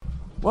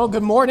Well,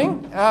 good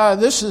morning.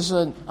 This is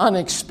an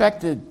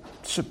unexpected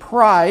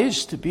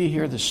surprise to be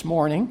here this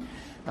morning.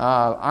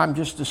 I'm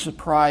just as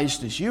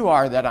surprised as you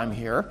are that I'm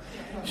here.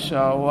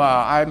 So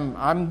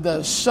I'm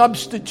the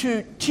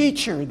substitute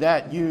teacher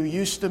that you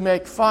used to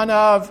make fun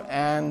of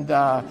and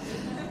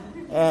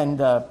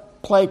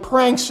play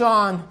pranks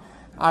on.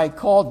 I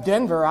called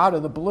Denver out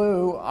of the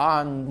blue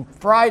on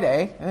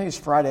Friday. I think it's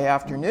Friday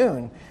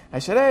afternoon. I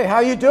said, "Hey, how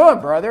you doing,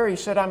 brother?" He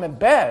said, "I'm in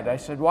bed." I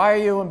said, "Why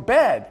are you in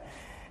bed?"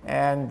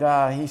 And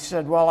he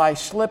said, "Well, I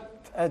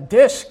slipped a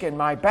disc in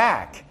my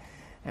back."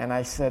 And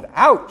I said,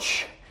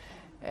 "Ouch."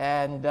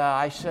 And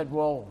I said,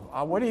 "Well,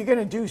 what are you going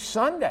to do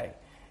Sunday?"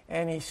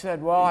 And he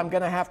said, "Well, I'm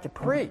going to have to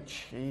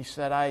preach." He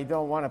said, "I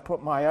don't want to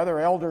put my other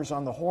elders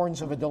on the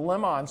horns of a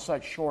dilemma on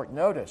such short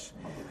notice."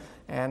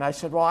 And I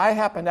said, "Well, I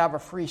happen to have a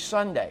free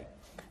Sunday."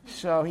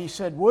 So he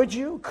said, "Would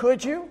you?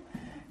 Could you?"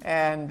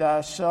 And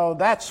so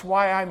that's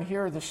why I'm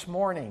here this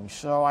morning.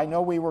 So I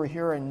know we were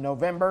here in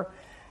November.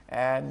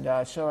 And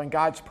so in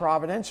God's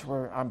providence,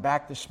 I'm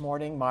back this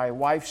morning. My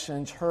wife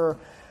sends her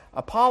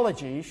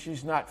apologies.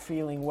 She's not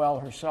feeling well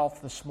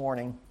herself this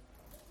morning.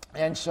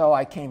 And so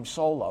I came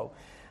solo.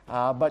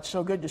 But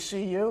so good to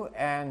see you,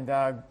 and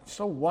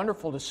so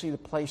wonderful to see the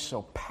place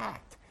so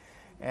packed.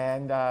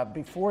 And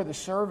before the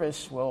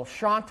service,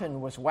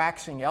 Shantan was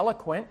waxing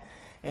eloquent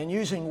and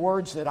using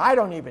words that I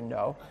don't even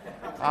know.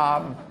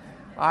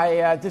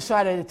 I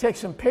decided to take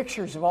some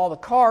pictures of all the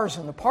cars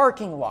in the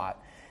parking lot.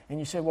 And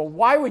you say, "Well,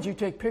 why would you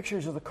take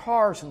pictures of the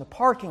cars in the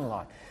parking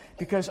lot?"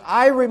 Because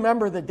I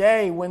remember the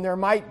day when there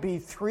might be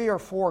 3 or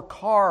 4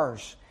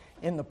 cars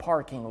in the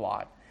parking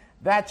lot.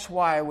 That's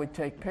why I would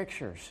take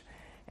pictures.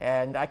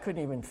 And I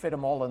couldn't even fit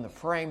them all in the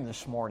frame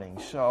this morning.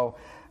 So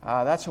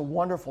that's a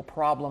wonderful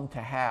problem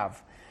to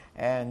have.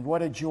 And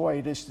what a joy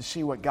it is to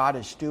see what God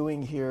is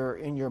doing here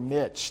in your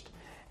midst,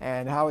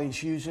 and how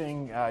He's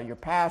using your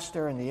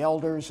pastor and the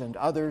elders and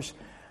others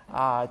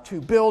to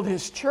build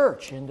His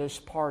church in this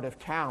part of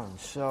town.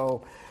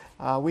 So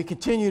we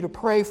continue to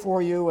pray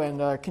for you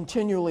and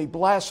continually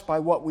blessed by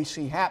what we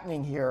see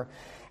happening here.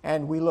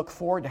 And we look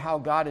forward to how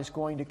God is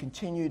going to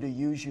continue to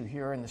use you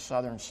here in the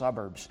southern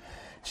suburbs.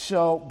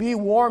 So be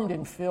warmed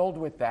and filled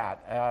with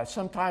that.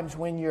 Sometimes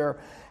when you're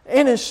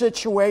in a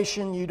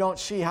situation, you don't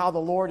see how the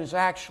Lord is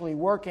actually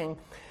working.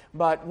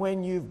 But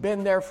when you've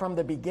been there from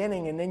the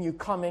beginning and then you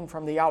come in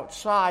from the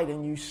outside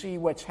and you see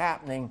what's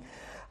happening,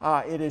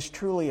 it is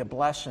truly a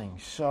blessing.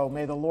 So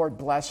may the Lord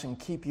bless and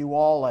keep you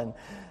all, and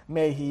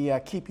may He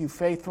keep you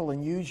faithful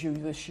and use you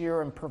this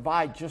year and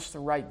provide just the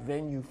right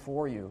venue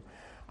for you.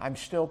 I'm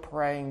still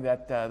praying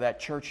that that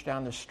church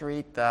down the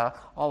street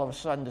all of a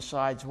sudden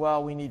decides,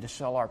 well, we need to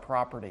sell our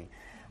property.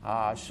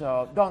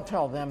 So don't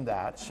tell them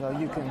that. So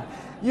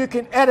you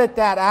can edit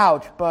that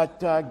out. But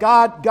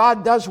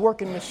God does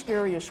work in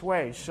mysterious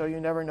ways, so you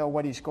never know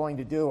what He's going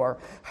to do or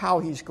how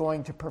He's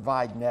going to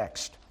provide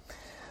next.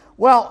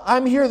 Well,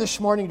 I'm here this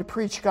morning to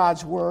preach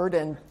God's Word,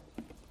 and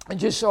it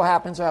just so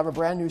happens I have a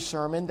brand new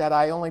sermon that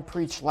I only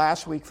preached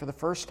last week for the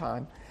first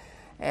time.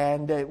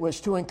 And it was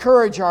to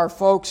encourage our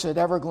folks at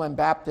Everglen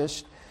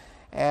Baptist.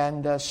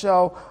 And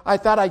so I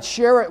thought I'd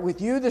share it with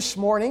you this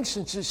morning,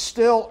 since it's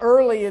still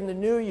early in the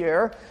new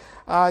year,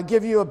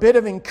 give you a bit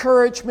of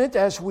encouragement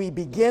as we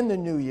begin the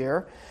new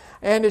year.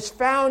 And it's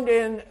found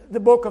in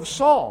the book of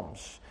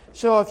Psalms.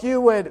 So if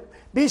you would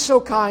be so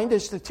kind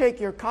as to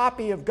take your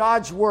copy of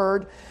God's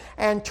Word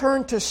and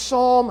turn to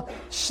Psalm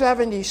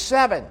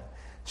 77.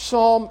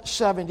 Psalm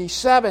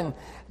 77.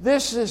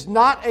 This is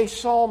not a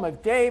psalm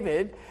of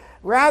David.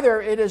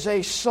 Rather, it is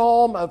a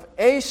psalm of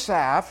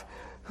Asaph,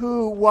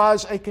 who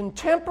was a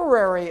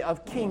contemporary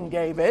of King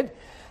David,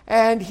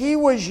 and he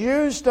was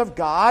used of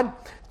God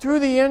through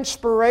the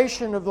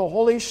inspiration of the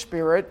Holy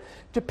Spirit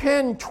to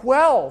pen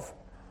 12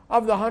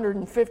 of the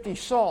 150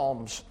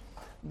 psalms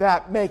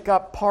that make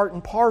up part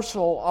and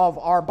parcel of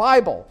our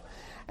Bible.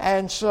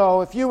 And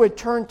so if you would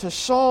turn to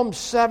Psalm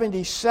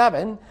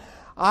 77,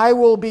 I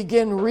will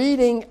begin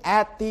reading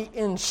at the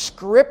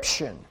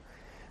inscription.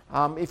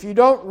 If you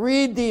don't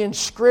read the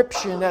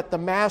inscription at the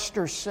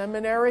Master's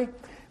Seminary,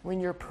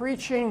 when you're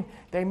preaching,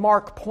 they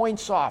mark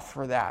points off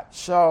for that.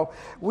 So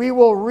we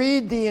will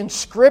read the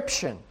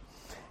inscription.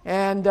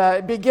 And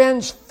it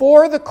begins,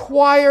 "For the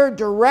choir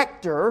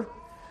director,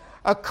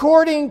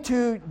 according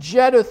to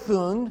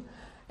Jeduthun,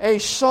 a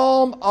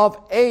psalm of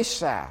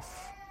Asaph."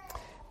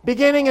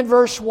 Beginning in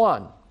verse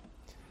 1.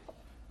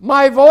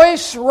 "My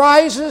voice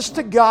rises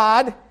to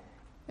God,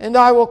 and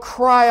I will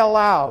cry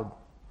aloud.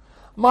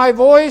 My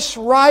voice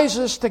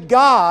rises to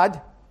God,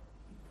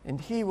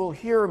 and He will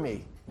hear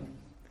me.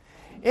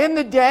 In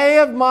the day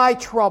of my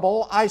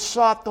trouble I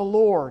sought the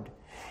Lord.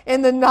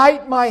 In the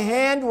night my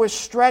hand was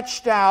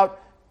stretched out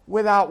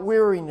without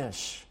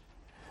weariness.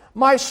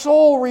 My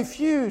soul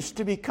refused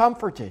to be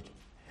comforted.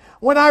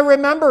 When I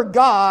remember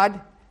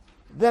God,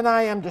 then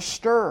I am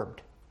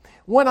disturbed.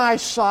 When I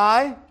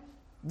sigh,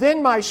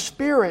 then my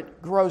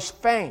spirit grows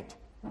faint.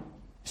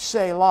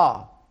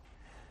 Selah.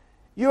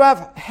 You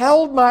have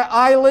held my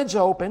eyelids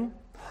open.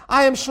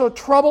 I am so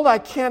troubled I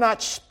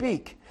cannot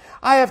speak.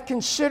 I have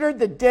considered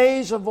the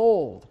days of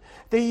old.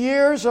 the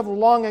years of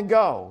long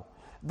ago.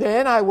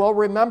 Then I will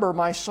remember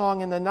my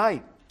song in the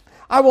night.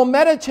 I will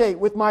meditate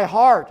with my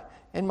heart,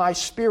 and my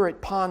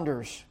spirit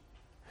ponders.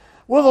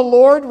 Will the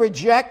Lord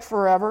reject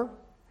forever?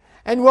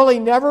 And will He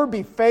never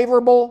be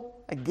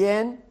favorable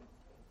again?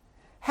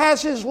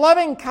 Has His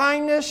loving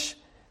kindness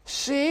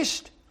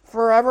ceased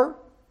forever?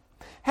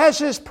 Has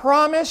His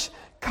promise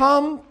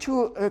come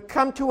to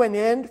an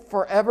end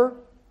forever?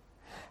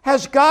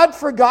 Has God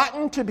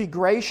forgotten to be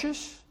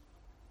gracious?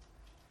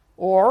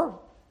 Or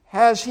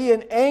has He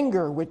in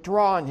anger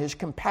withdrawn His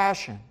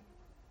compassion?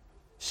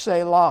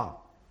 Selah.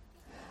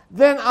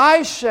 Then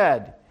I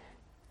said,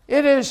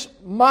 it is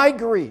my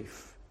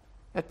grief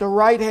that the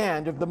right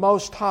hand of the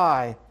Most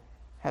High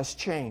has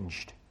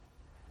changed.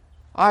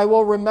 I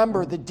will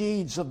remember the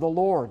deeds of the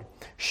Lord.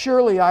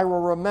 Surely I will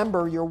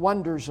remember your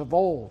wonders of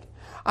old.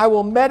 I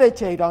will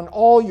meditate on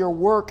all your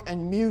work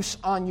and muse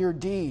on your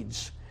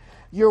deeds.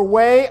 Your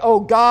way, O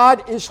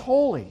God, is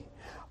holy.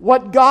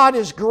 What God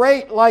is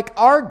great like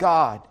our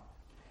God?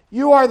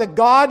 You are the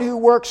God who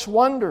works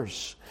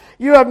wonders.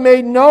 You have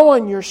made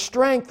known your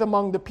strength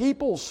among the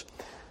peoples.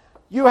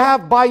 You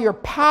have by your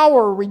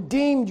power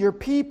redeemed your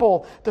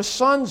people, the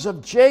sons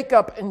of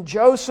Jacob and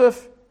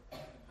Joseph.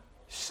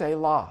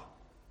 Selah.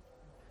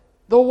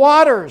 The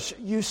waters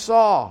you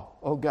saw,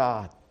 O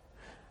God.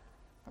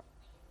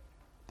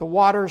 The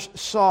waters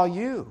saw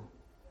you.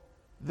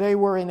 They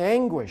were in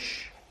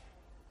anguish.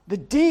 The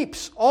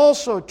deeps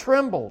also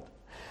trembled.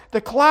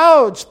 The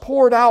clouds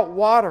poured out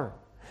water.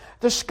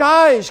 The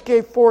skies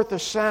gave forth a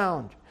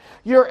sound.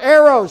 Your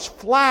arrows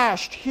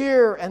flashed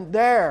here and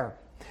there.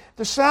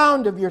 The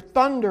sound of your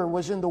thunder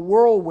was in the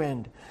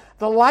whirlwind.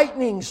 The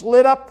lightnings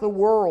lit up the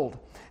world.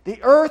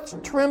 The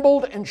earth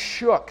trembled and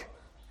shook.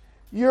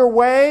 Your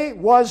way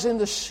was in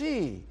the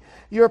sea,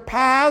 your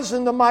paths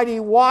in the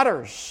mighty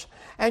waters,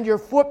 and your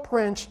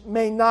footprints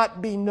may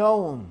not be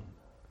known.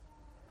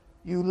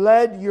 You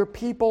led your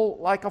people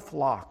like a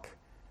flock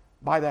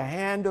by the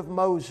hand of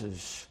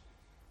Moses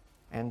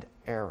and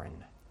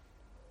Aaron.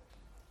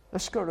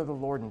 Let's go to the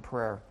Lord in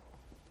prayer.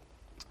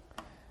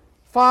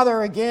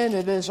 Father, again,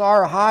 it is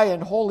our high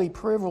and holy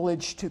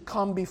privilege to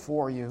come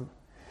before you,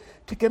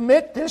 to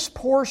commit this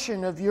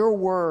portion of your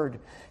word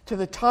to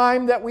the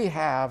time that we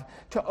have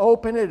to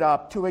open it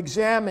up, to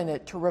examine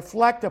it, to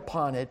reflect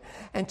upon it,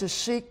 and to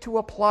seek to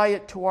apply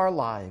it to our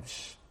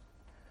lives.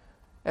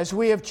 As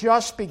we have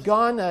just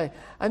begun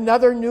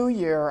another new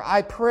year,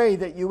 I pray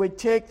that you would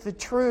take the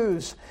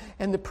truths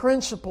and the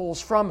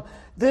principles from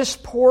this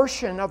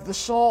portion of the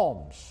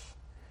Psalms,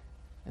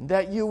 and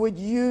that you would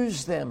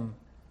use them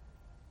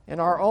in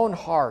our own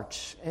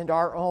hearts and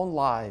our own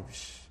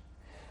lives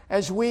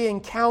as we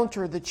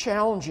encounter the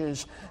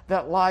challenges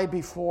that lie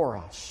before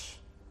us.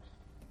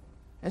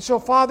 And so,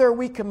 Father,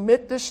 we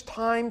commit this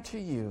time to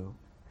you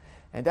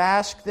and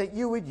ask that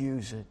you would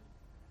use it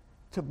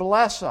to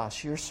bless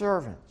us, your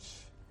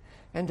servants,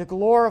 and to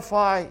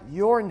glorify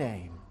your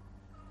name.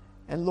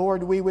 And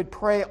Lord, we would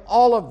pray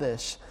all of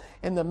this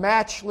in the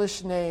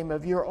matchless name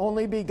of your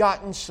only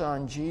begotten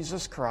Son,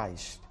 Jesus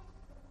Christ.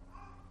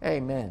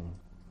 Amen.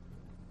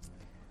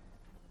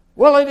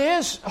 Well, it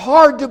is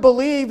hard to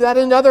believe that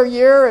another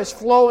year has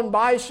flown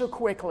by so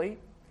quickly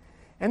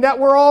and that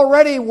we're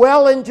already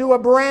well into a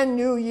brand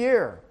new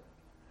year.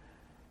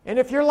 And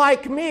if you're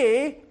like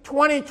me,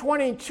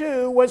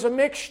 2022 was a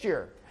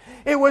mixture.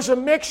 It was a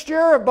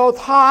mixture of both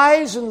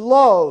highs and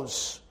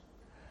lows,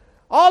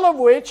 all of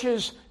which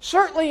is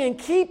certainly in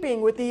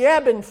keeping with the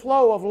ebb and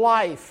flow of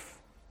life.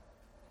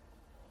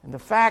 And the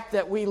fact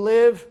that we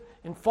live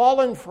in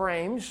fallen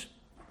frames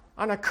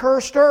on a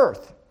cursed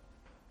earth.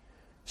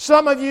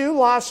 Some of you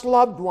lost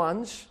loved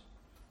ones.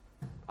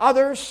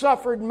 Others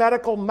suffered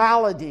medical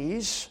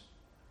maladies.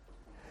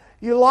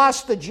 You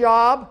lost a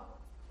job,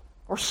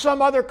 or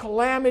some other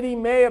calamity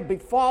may have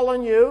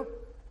befallen you.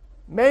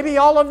 Maybe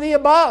all of the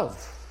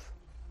above.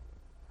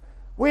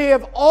 We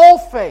have all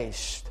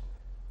faced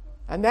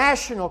a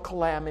national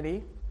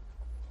calamity.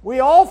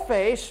 We all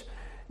face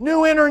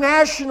new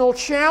international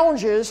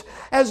challenges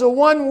as a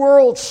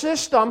one-world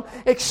system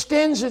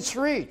extends its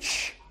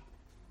reach.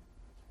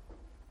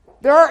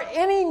 There are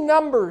any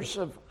numbers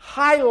of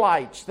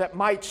highlights that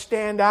might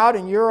stand out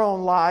in your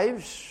own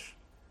lives,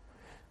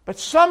 but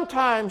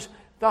sometimes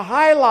the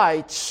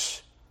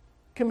highlights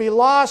can be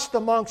lost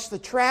amongst the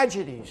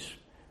tragedies,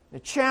 the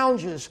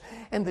challenges,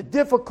 and the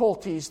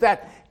difficulties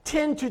that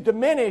tend to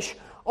diminish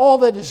all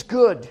that is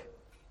good.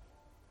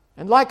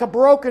 And like a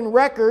broken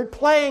record,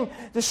 playing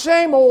the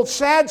same old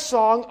sad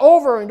song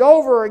over and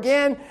over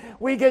again,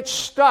 we get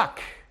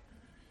stuck.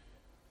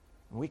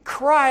 We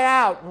cry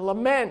out and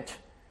lament.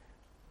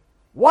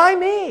 Why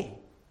me?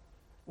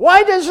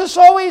 Why does this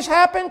always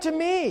happen to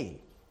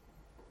me?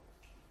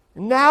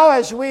 And now,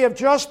 as we have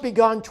just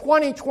begun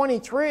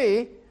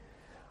 2023,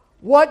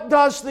 what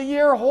does the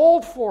year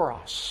hold for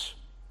us?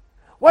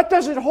 What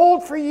does it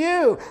hold for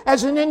you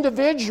as an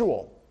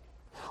individual?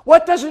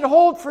 What does it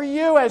hold for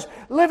you as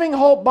Living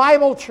Hope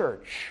Bible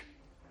Church?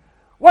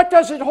 What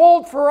does it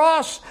hold for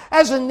us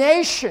as a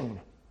nation?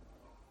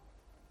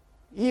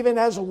 Even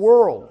as a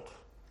world?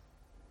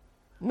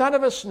 None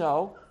of us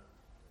know,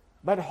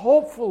 but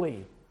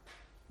hopefully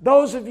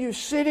those of you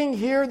sitting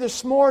here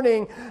this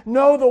morning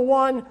know the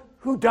one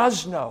who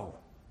does know.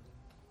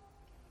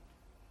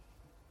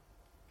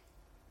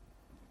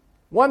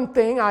 One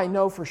thing I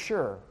know for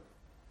sure,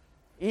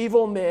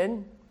 evil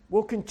men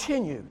will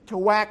continue to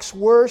wax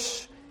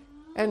worse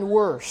and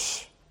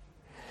worse.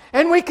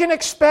 And we can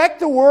expect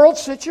the world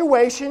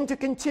situation to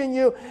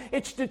continue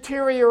its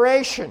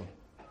deterioration.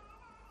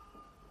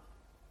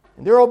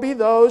 And there will be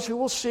those who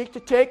will seek to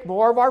take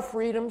more of our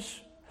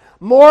freedoms,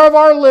 more of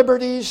our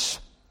liberties,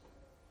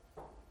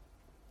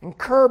 and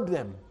curb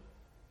them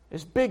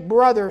as Big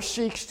Brother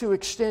seeks to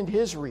extend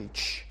his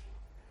reach.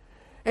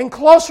 And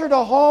closer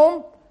to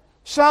home,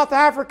 South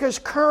Africa's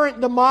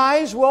current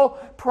demise will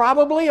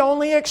probably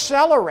only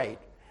accelerate.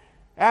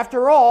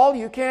 After all,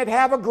 you can't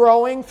have a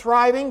growing,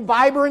 thriving,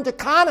 vibrant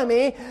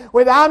economy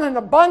without an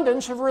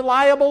abundance of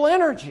reliable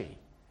energy.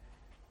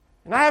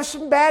 And I have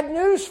some bad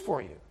news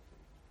for you.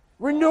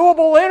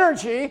 Renewable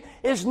energy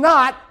is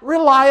not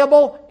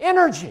reliable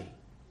energy.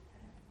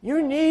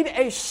 You need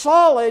a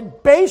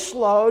solid base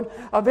load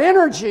of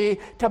energy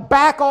to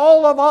back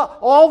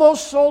all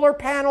those solar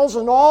panels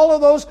and all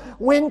of those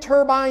wind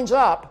turbines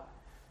up.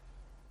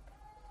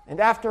 And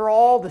after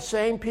all, the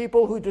same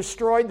people who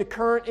destroyed the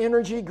current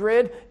energy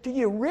grid, do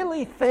you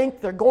really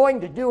think they're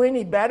going to do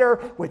any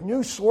better with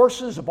new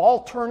sources of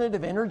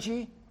alternative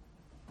energy?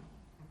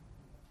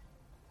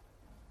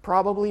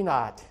 Probably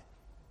not.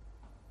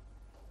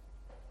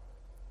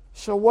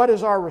 So what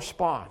is our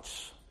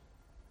response?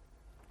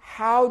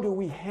 How do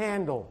we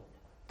handle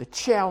the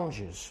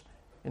challenges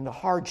and the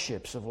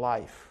hardships of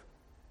life?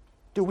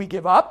 Do we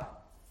give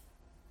up?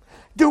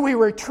 Do we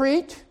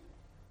retreat?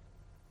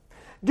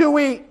 Do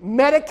we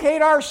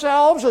medicate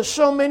ourselves, as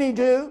so many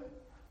do?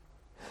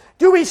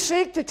 Do we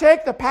seek to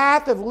take the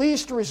path of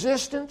least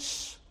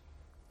resistance?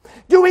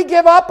 Do we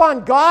give up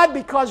on God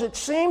because it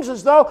seems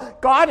as though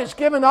God has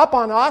given up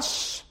on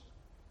us?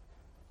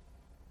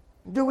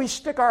 Do we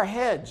stick our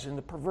heads in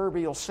the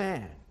proverbial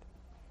sand?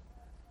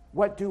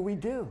 What do we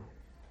do?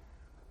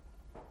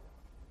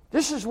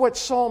 This is what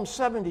Psalm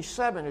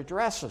 77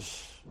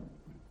 addresses.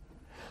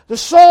 The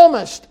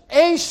psalmist,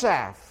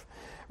 Asaph,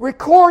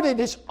 recorded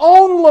his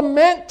own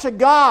lament to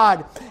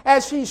God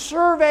as he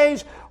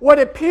surveys what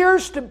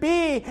appears to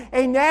be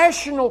a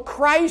national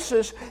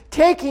crisis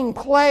taking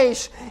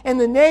place in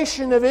the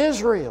nation of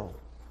Israel.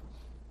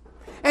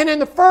 And in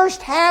the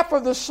first half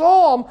of the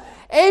psalm,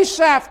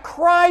 Asaph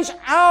cries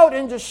out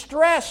in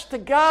distress to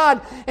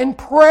God in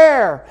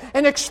prayer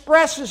and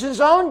expresses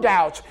his own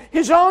doubts,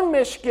 his own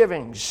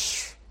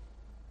misgivings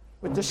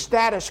with the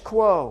status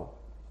quo,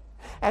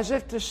 as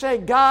if to say,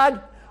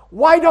 God,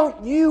 why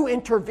don't you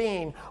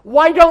intervene?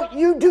 Why don't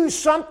you do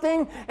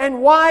something?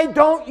 And why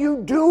don't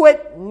you do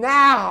it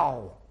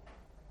now?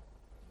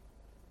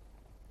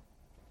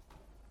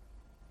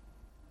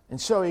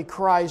 And so he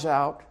cries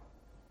out.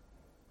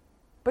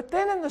 But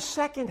then in the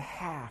second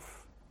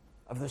half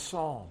of the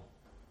psalm,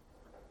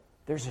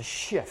 there's a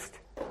shift.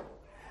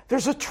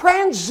 There's a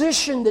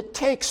transition that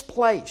takes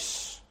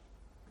place.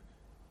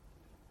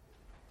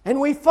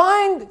 And we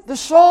find the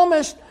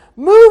psalmist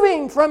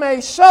moving from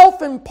a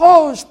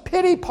self-imposed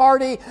pity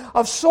party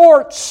of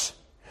sorts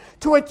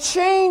to a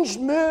changed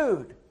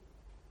mood.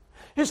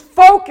 His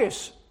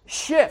focus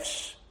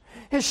shifts.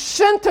 His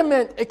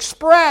sentiment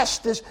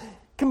expressed is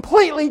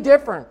completely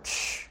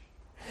different.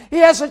 He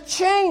has a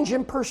change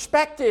in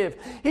perspective.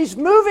 He's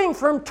moving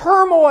from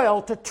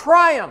turmoil to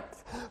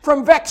triumph,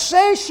 from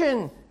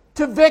vexation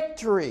to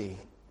victory.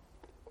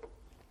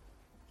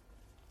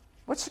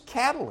 What's the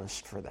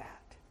catalyst for that?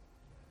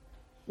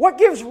 What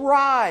gives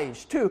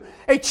rise to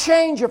a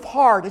change of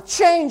heart, a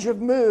change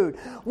of mood?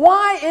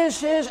 Why is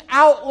his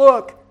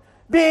outlook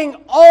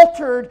being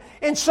altered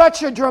in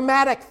such a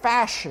dramatic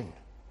fashion?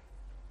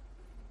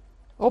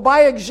 Well,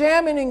 by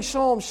examining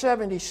Psalm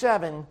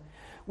 77,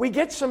 we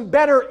get some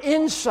better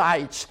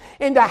insights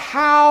into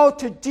how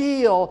to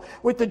deal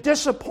with the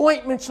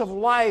disappointments of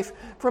life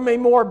from a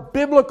more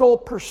biblical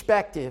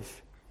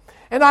perspective.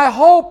 And I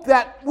hope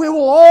that we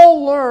will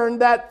all learn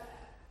that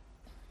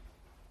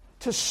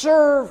to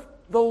serve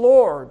the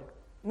Lord,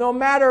 no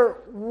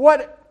matter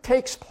what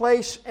takes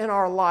place in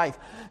our life,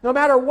 no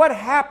matter what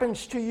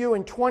happens to you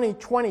in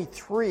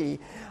 2023,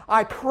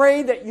 I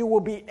pray that you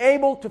will be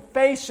able to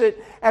face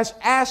it as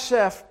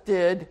Asaph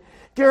did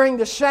during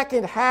the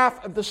second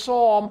half of the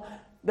psalm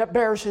that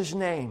bears his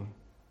name.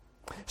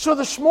 So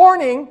this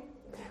morning,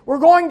 we're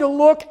going to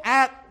look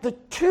at the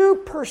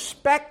two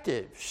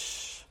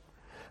perspectives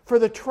for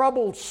the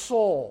troubled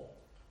soul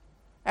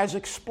as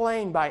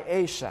explained by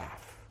Asaph,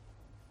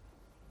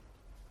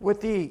 with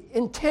the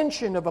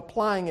intention of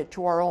applying it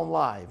to our own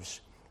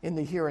lives in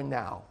the here and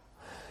now.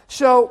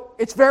 So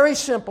it's very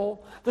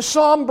simple. The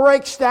psalm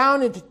breaks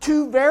down into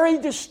two very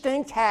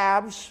distinct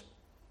halves.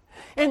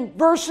 In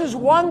verses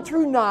 1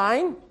 through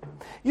 9,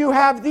 you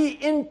have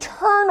the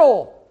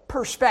internal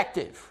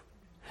perspective.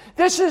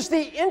 This is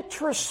the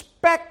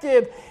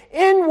introspective,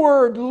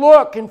 inward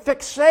look and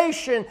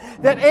fixation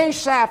that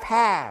Asaph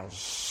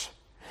has.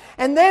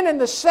 And then in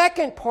the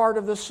second part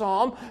of the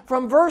psalm,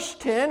 from verse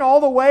 10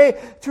 all the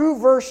way through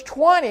verse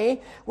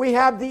 20, we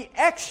have the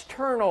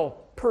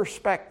external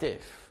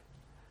perspective.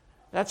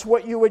 That's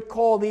what you would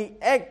call the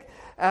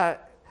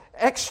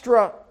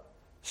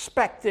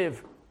extraspective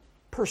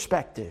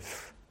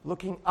perspective,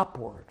 looking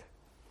upward.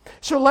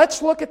 So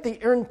let's look at the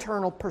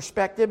internal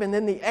perspective and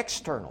then the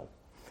external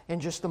in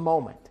just a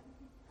moment.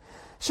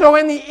 So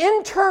in the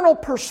internal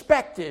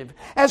perspective,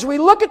 as we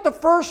look at the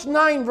first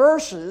 9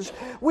 verses,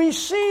 we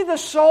see the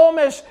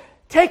psalmist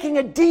taking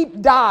a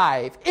deep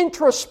dive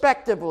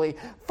introspectively,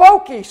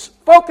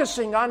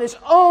 focusing on his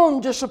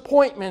own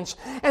disappointments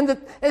and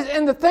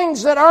the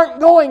things that aren't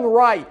going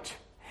right.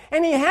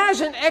 And he has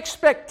an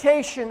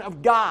expectation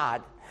of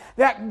God,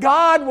 that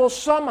God will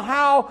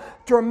somehow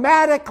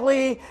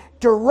dramatically,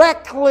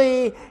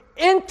 directly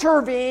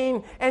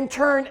intervene and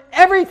turn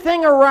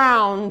everything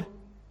around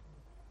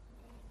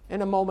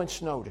in a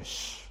moment's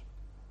notice.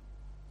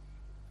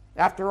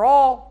 After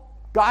all,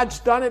 God's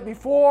done it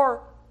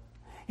before.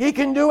 He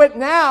can do it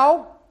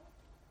now.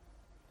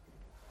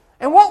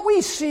 And what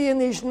we see in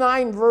these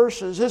 9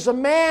 verses is a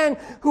man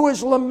who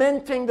is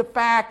lamenting the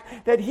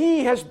fact that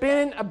he has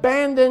been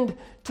abandoned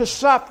to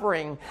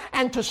suffering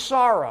and to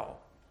sorrow.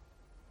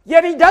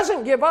 Yet he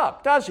doesn't give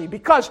up, does he?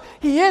 Because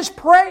he is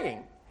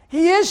praying.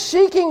 He is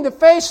seeking the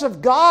face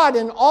of God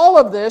in all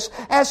of this,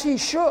 as he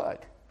should.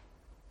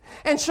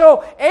 And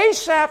so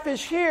Asaph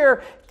is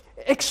here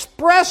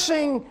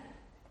expressing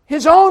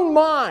his own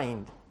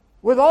mind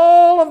with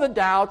all of the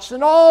doubts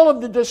and all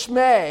of the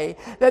dismay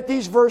that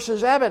these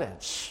verses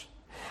evidence.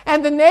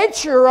 And the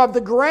nature of the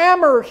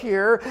grammar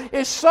here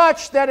is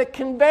such that it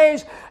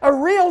conveys a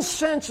real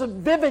sense of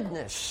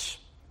vividness,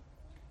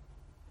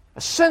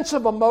 a sense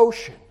of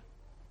emotion.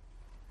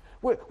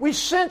 We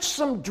sense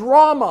some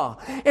drama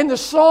in the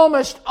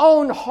psalmist's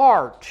own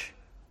heart.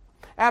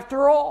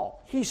 After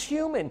all, he's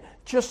human,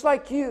 just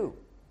like you,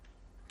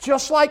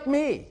 just like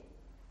me.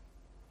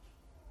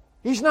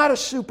 He's not a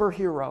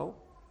superhero.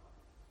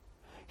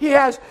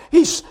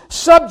 He's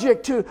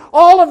subject to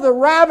all of the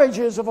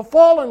ravages of a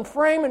fallen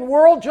frame and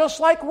world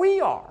just like we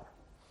are.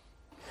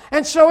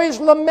 And so he's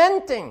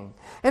lamenting,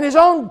 and his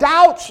own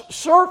doubts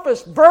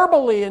surface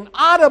verbally and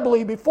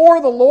audibly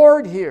before the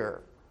Lord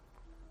here.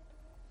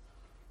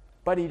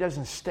 But he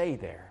doesn't stay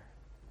there.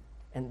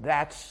 And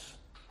that's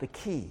the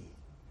key.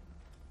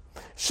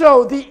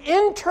 So the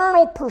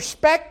internal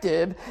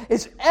perspective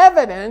is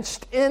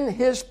evidenced in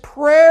his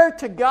prayer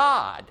to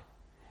God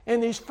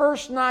in these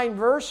first 9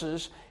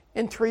 verses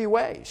in 3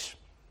 ways.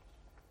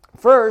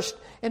 First,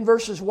 in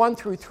verses 1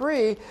 through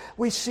 3,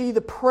 we see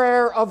the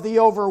prayer of the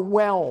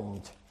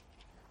overwhelmed.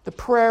 The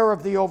prayer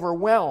of the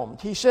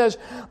overwhelmed. He says,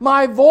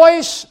 "My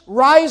voice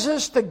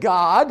rises to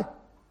God,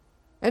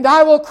 and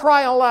I will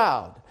cry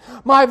aloud.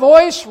 My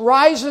voice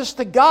rises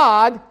to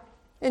God,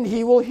 and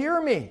He will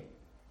hear me.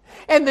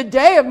 In the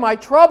day of my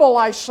trouble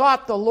I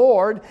sought the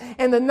Lord.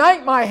 In the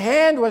night my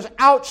hand was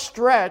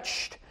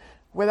outstretched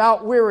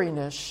without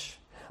weariness.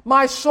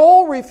 My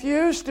soul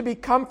refused to be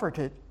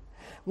comforted.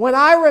 When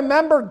I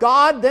remember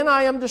God, then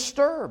I am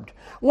disturbed.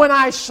 When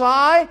I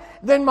sigh,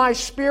 then my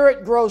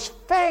spirit grows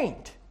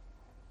faint."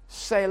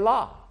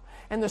 Selah.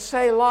 And the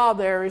Selah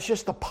there is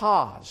just a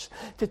pause,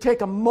 to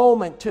take a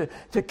moment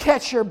to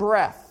catch your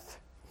breath.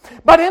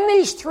 But in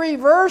these 3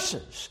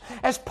 verses,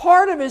 as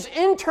part of his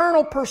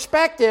internal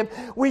perspective,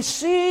 we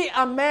see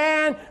a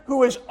man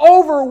who is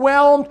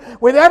overwhelmed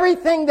with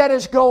everything that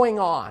is going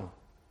on.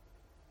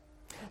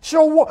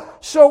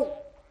 So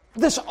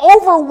this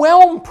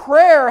overwhelmed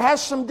prayer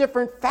has some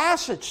different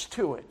facets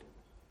to it.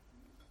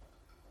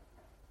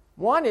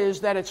 One is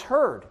that it's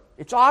heard.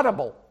 It's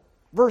audible.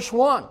 Verse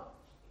 1.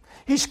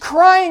 He's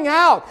crying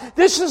out.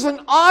 This is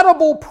an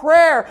audible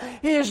prayer.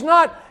 He is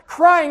not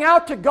crying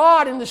out to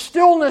God in the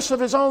stillness of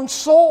his own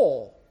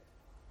soul,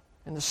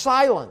 in the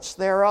silence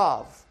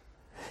thereof.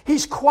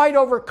 He's quite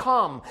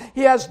overcome.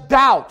 He has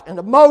doubt and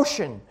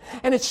emotion.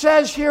 And it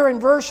says here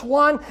in verse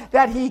 1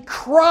 that he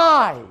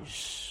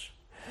cries.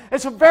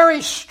 It's a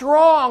very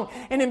strong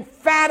and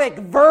emphatic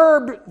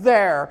verb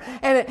there.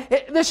 And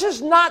this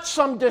is not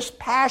some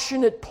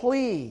dispassionate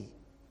plea.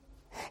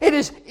 It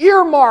is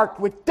earmarked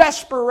with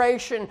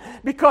desperation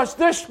because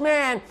this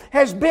man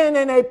has been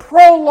in a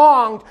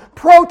prolonged,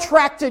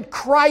 protracted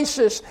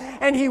crisis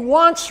and he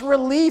wants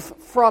relief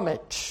from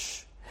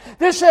it.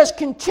 This has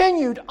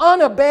continued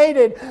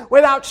unabated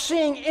without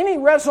seeing any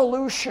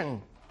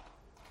resolution.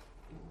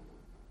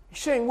 He's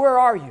saying, "Where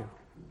are you?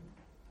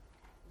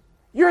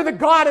 You're the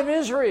God of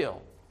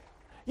Israel.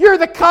 You're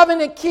the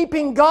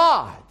covenant-keeping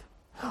God.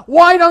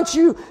 Why don't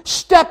you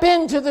step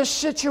into this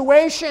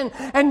situation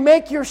and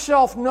make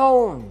yourself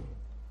known?"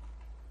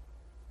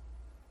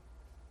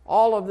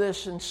 All of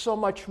this and so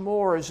much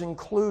more is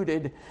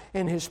included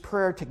in his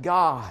prayer to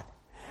God.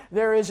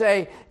 There is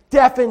a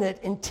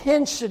definite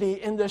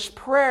intensity in this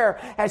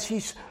prayer as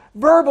he's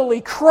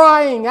verbally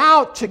crying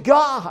out to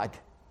God.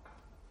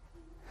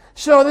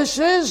 So this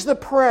is the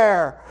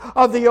prayer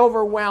of the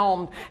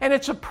overwhelmed, and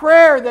it's a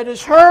prayer that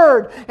is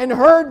heard and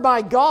heard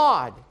by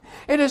God.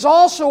 It is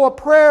also a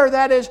prayer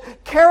that is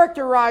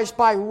characterized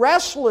by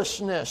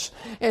restlessness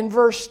in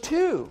verse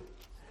 2.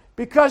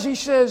 Because he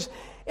says,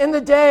 in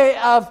the day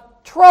of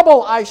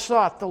trouble I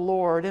sought the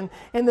Lord, and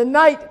in the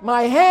night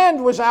my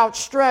hand was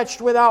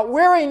outstretched without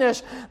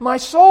weariness. My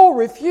soul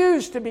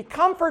refused to be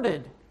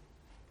comforted.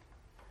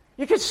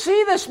 You can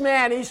see this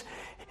man.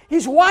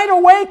 He's wide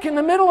awake in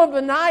the middle of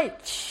the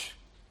night.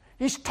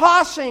 He's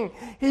tossing,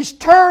 he's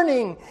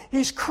turning,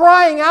 he's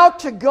crying out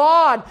to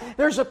God.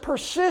 There's a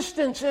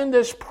persistence in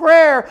this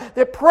prayer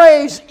that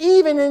prays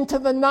even into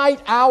the night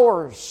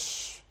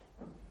hours.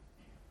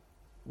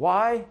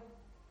 Why?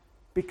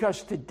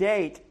 Because to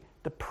date,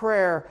 the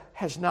prayer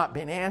has not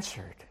been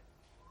answered.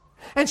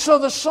 And so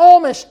the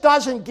psalmist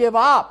doesn't give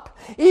up,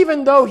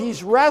 even though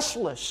he's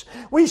restless.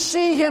 We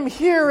see him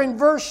here in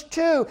verse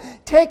 2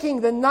 taking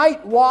the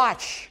night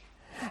watch,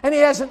 and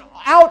he has an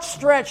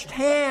outstretched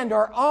hand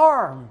or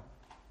arm.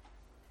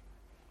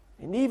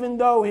 And even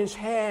though his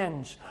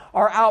hands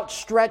are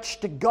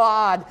outstretched to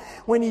God,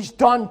 when he's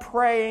done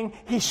praying,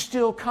 he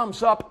still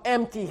comes up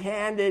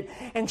empty-handed,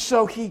 and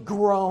so he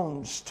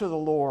groans to the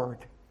Lord.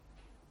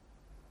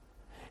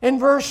 In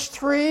verse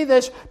 3,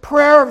 this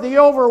prayer of the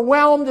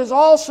overwhelmed is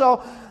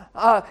also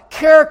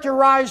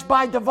characterized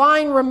by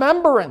divine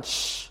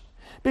remembrance.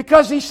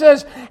 Because he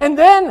says, and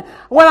then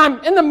when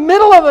I'm in the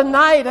middle of the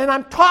night and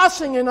I'm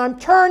tossing and I'm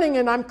turning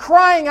and I'm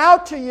crying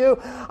out to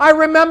you, I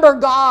remember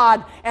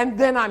God, and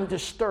then I'm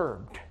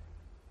disturbed.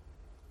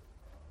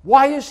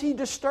 Why is he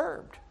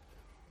disturbed?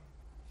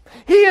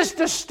 He is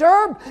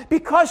disturbed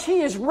because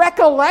he is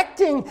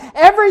recollecting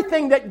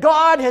everything that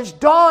God has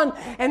done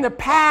in the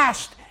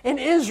past in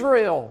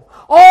Israel.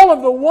 All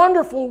of the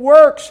wonderful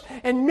works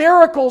and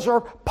miracles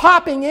are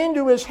popping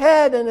into his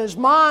head and his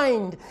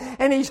mind,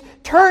 and he's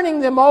turning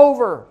them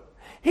over.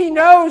 He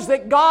knows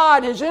that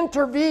God has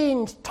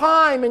intervened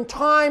time and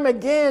time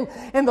again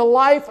in the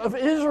life of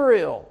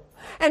Israel.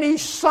 And he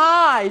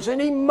sighs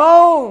and he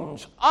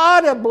moans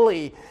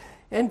audibly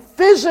and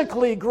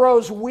physically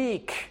grows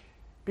weak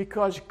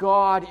because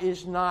God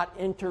is not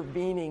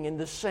intervening in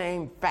the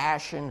same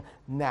fashion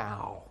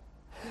now.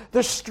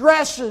 The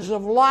stresses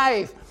of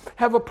life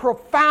have a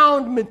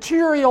profound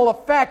material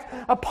effect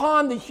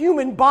upon the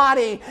human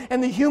body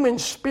and the human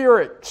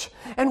spirit.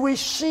 And we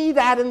see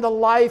that in the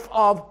life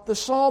of the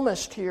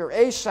psalmist here,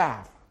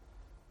 Asaph.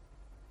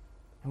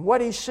 And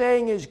what he's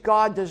saying is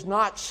God does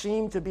not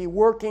seem to be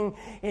working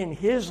in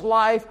his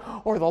life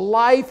or the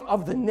life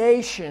of the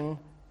nation.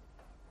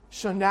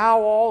 So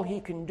now all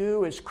he can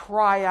do is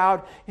cry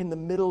out in the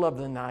middle of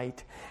the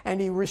night,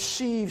 and he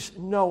receives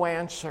no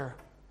answer.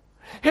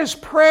 His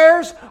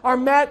prayers are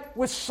met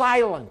with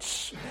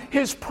silence.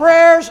 His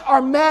prayers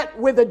are met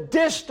with a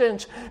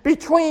distance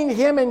between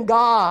him and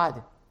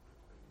God.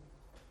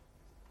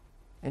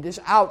 And his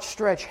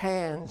outstretched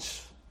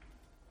hands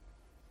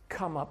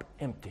come up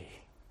empty.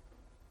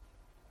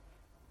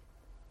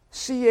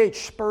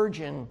 C.H.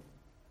 Spurgeon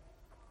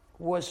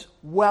was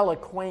well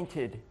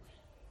acquainted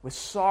with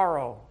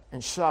sorrow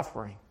and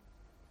suffering.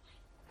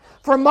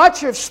 For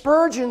much of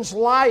Spurgeon's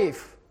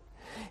life,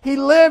 he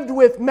lived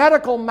with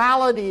medical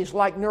maladies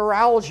like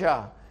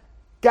neuralgia,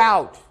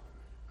 gout,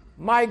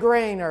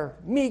 migraine or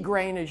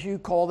migraine as you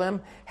call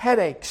them,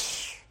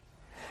 headaches.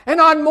 And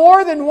on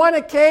more than one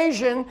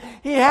occasion,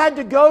 he had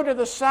to go to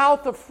the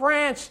south of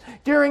France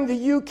during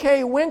the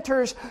UK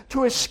winters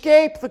to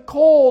escape the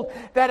cold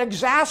that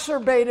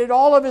exacerbated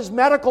all of his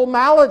medical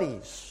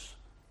maladies.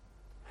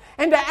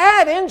 And to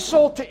add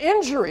insult to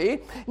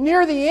injury,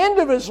 near the end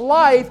of his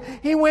life,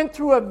 he went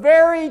through a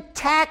very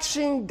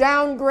taxing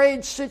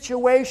downgrade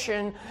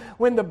situation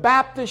when the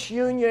Baptist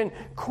Union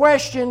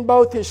questioned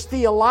both his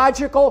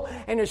theological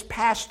and his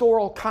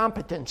pastoral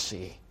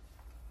competency.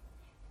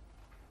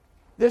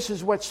 This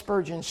is what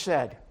Spurgeon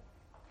said.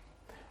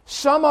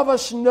 Some of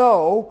us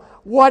know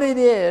what it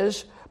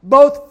is,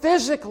 both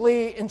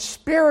physically and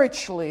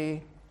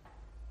spiritually,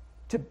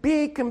 to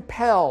be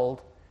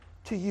compelled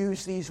to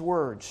use these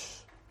words.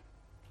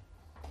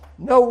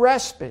 No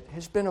respite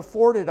has been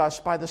afforded us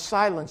by the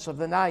silence of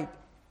the night.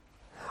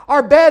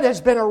 Our bed has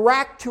been a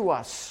rack to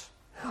us.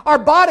 Our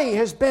body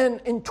has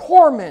been in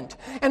torment,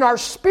 and our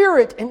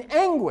spirit in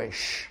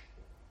anguish.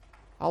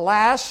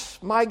 Alas,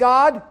 my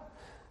God,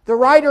 the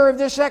writer of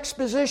this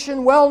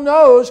exposition well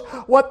knows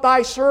what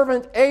thy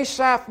servant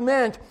Asaph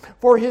meant,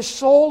 for his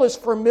soul is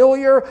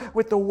familiar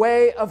with the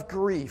way of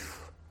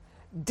grief.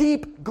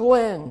 Deep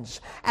glens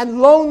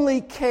and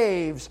lonely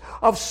caves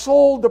of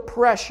soul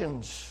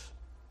depressions.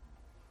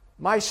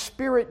 My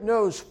spirit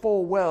knows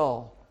full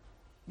well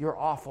your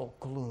awful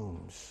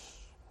glooms.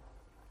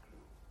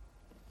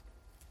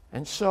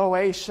 And so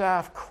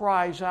Asaph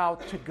cries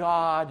out to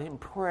God in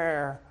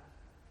prayer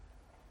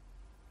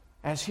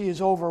as he is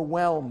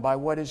overwhelmed by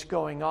what is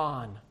going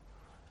on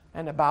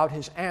and about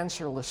his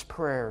answerless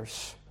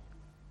prayers.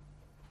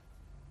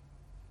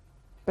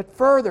 But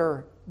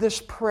further,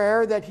 this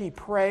prayer that he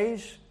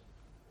prays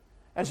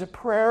as a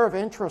prayer of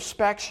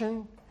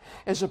introspection,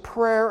 as a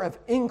prayer of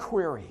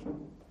inquiry.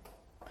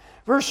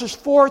 Verses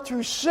 4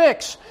 through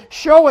 6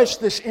 show us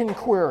this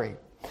inquiry.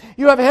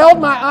 You have held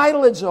my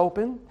eyelids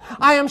open.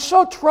 I am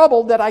so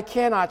troubled that I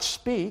cannot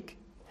speak.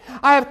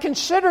 I have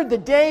considered the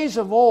days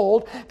of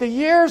old, the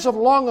years of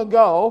long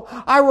ago.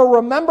 I will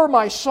remember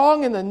my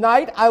song in the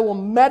night. I will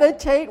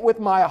meditate with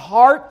my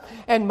heart,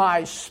 and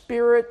my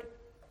spirit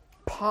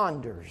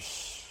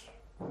ponders.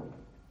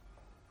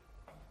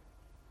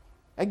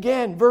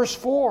 Again, verse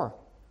 4.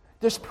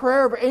 This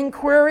prayer of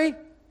inquiry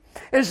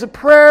is a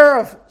prayer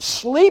of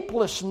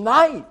sleepless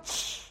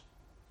nights.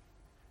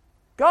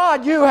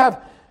 God, you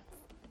have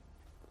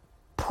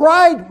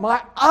pried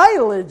my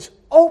eyelids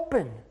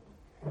open.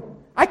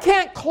 I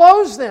can't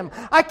close them.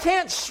 I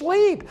can't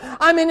sleep.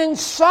 I'm an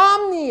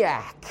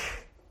insomniac.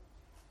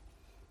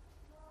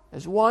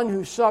 As one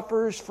who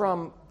suffers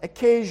from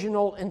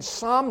occasional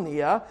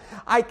insomnia,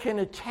 I can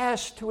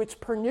attest to its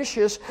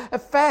pernicious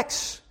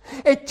effects.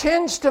 It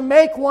tends to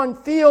make one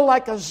feel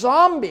like a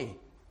zombie.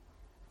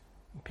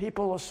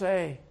 People will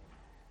say,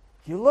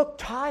 "You look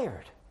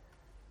tired."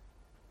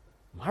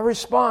 My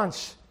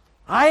response,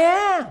 "I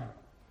am.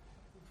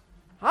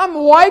 I'm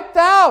wiped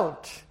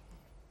out.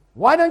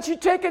 Why don't you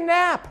take a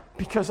nap?"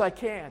 Because I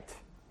can't.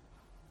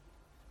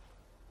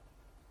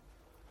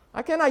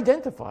 I can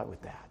identify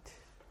with that.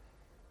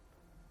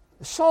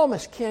 The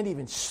psalmist can't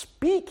even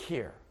speak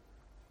here.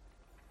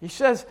 He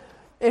says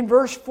in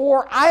verse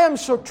 4, "I am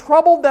so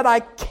troubled that I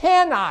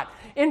cannot,"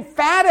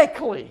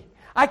 emphatically,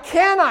 "I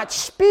cannot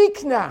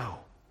speak now.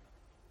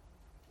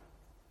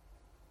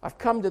 I've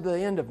come to the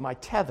end of my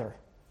tether."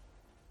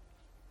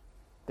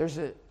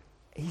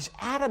 He's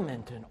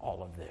adamant in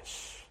all of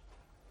this.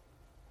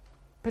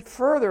 But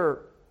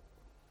further,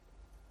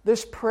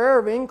 this prayer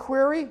of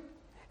inquiry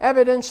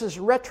evidences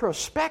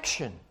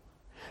retrospection.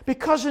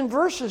 Because in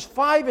verses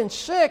 5 and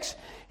 6,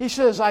 he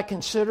says, "I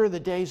consider the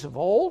days of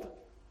old."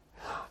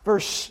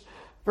 Verse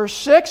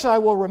 6, "I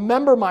will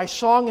remember my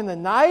song in the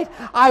night.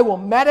 I will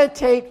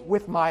meditate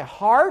with my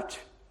heart."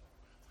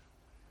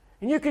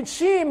 And you can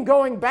see him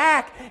going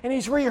back and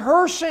he's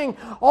rehearsing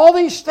all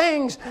these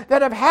things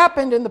that have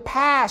happened in the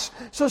past.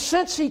 So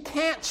since he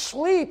can't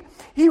sleep,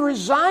 he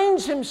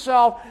resigns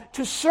himself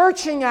to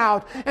searching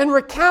out and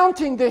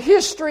recounting the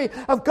history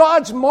of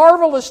God's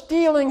marvelous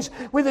dealings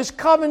with his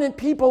covenant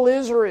people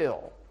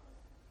Israel.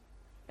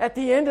 At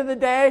the end of the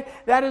day,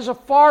 that is a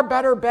far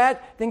better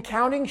bet than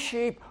counting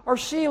sheep or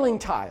ceiling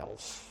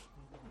tiles.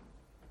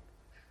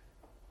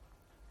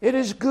 It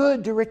is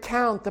good to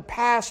recount the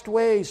past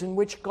ways in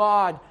which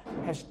God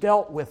has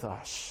dealt with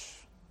us.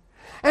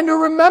 And to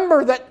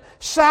remember that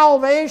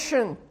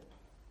salvation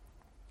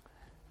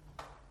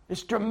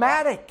is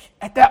dramatic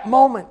at that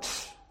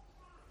moment.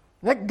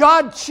 That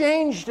God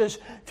changed us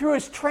through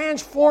His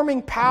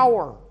transforming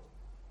power.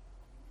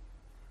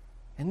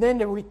 And then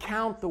to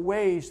recount the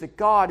ways that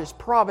God has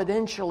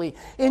providentially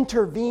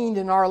intervened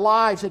in our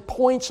lives at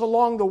points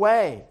along the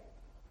way.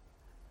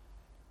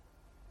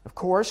 Of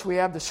course, we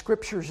have the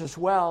Scriptures as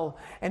well,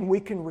 and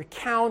we can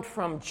recount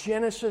from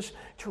Genesis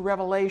to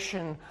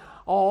Revelation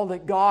all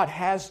that God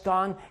has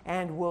done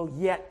and will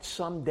yet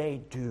someday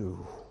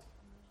do.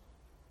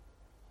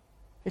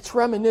 It's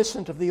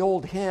reminiscent of the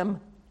old hymn.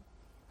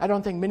 I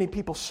don't think many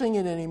people sing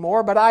it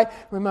anymore, but I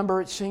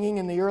remember it singing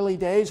in the early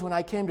days when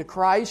I came to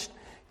Christ.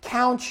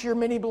 Count your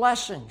many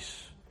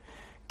blessings.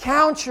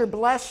 Count your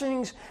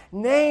blessings,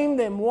 name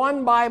them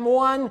one by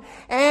one,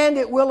 and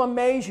it will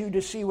amaze you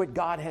to see what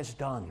God has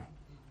done.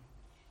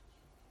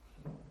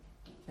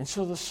 And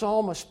so the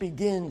psalmist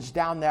begins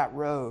down that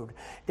road,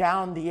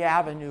 down the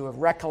avenue of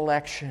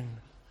recollection.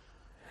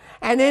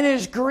 And in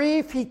his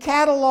grief, he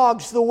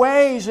catalogs the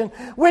ways in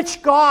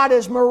which God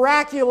has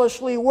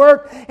miraculously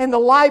worked in the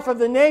life of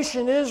the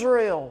nation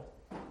Israel.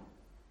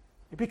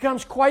 It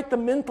becomes quite the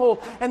mental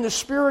and the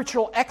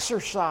spiritual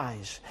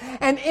exercise.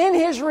 And in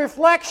his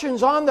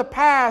reflections on the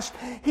past,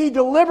 he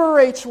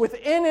deliberates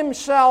within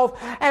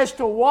himself as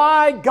to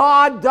why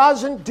God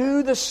doesn't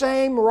do the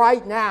same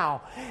right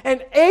now.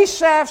 In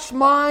Asaph's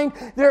mind,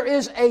 there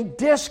is a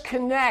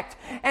disconnect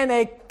and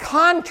a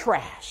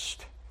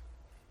contrast.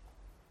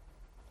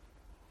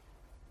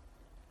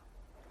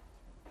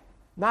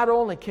 Not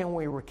only can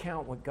we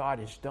recount what God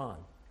has done,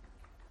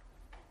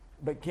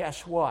 but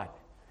guess what?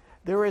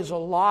 There is a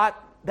lot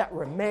that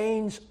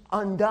remains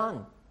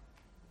undone.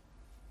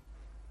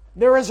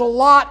 There is a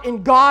lot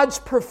in God's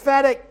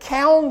prophetic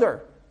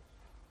calendar.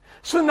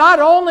 So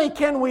not only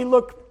can we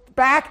look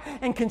back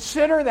and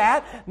consider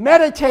that,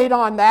 meditate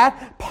on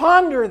that,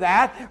 ponder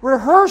that,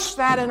 rehearse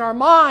that in our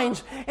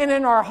minds and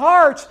in our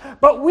hearts,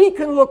 but we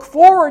can look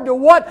forward to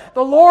what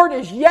the Lord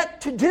is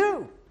yet to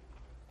do.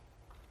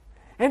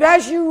 And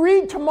as you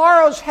read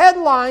tomorrow's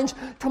headlines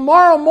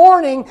tomorrow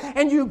morning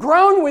and you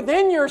groan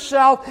within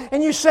yourself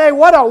and you say,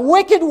 "What a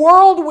wicked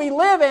world we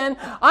live in,"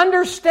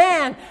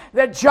 understand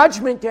that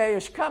Judgment Day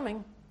is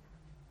coming.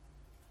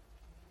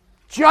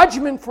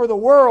 Judgment for the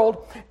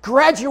world,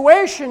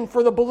 graduation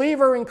for the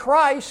believer in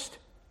Christ.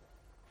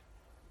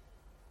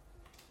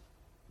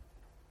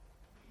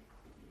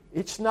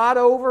 It's not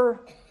over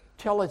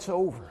till it's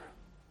over.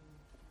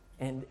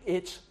 And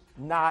it's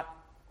not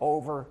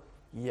over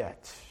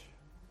yet.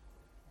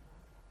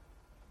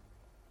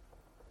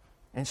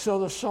 And so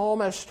the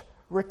psalmist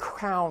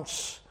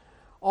recounts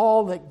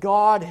all that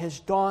God has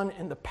done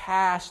in the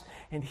past,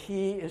 and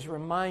he is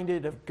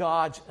reminded of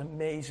God's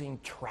amazing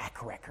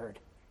track record.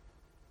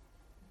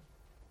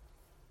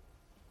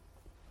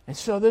 And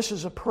so this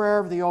is a prayer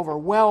of the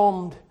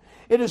overwhelmed.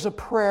 It is a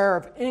prayer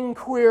of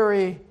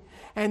inquiry,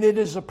 and it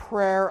is a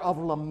prayer of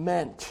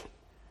lament.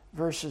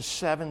 Verses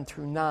 7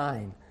 through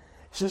 9.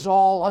 This is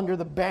all under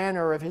the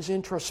banner of his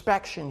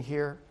introspection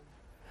here.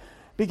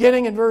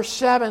 Beginning in verse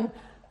 7,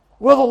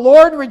 will the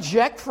Lord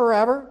reject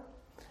forever?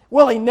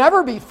 Will he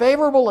never be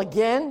favorable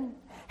again?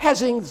 Has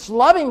his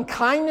loving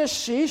kindness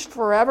ceased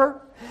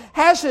forever?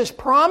 Has his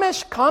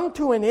promise come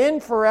to an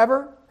end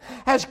forever?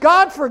 Has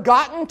God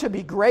forgotten to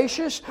be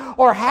gracious,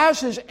 or has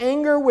his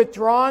anger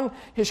withdrawn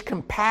his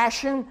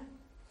compassion?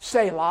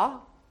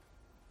 Selah.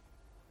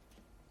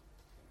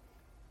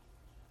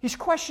 He's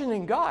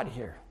questioning God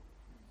here.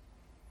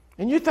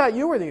 And you thought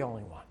you were the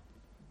only one.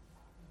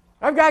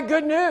 I've got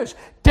good news.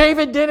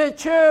 David did it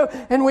too,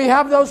 and we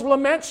have those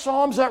lament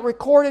psalms that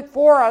record it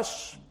for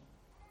us.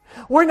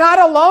 We're not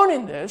alone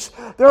in this.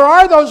 There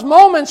are those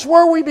moments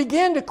where we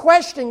begin to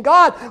question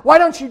God. Why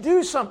don't you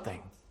do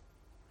something?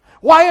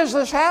 Why is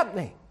this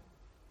happening?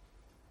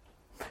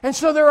 And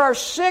so there are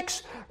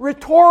 6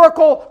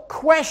 rhetorical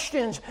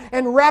questions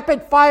in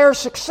rapid-fire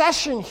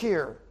succession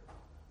here.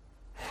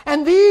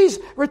 And these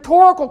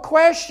rhetorical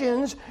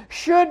questions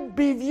should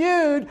be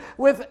viewed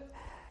with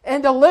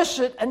and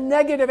elicit a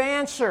negative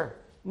answer.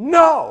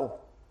 No.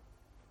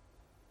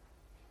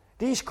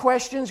 These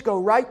questions go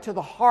right to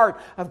the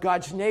heart of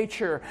God's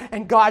nature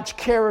and God's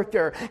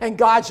character and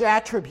God's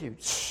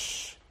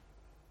attributes.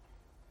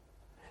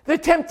 The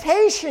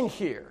temptation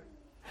here,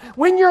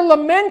 when you're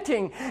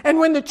lamenting and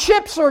when the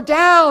chips are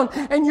down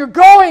and you're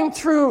going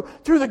through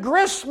the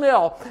grist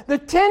mill, the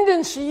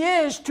tendency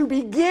is to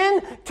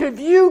begin to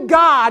view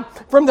God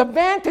from the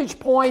vantage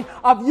point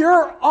of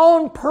your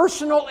own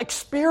personal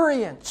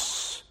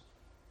experience.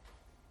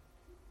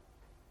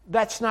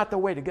 That's not the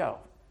way to go.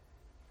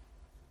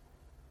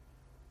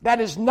 That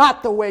is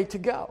not the way to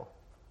go.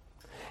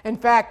 In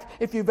fact,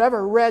 if you've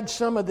ever read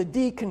some of the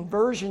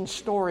deconversion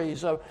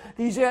stories of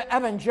these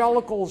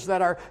evangelicals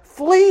that are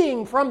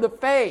fleeing from the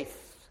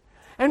faith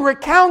and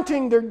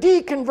recounting their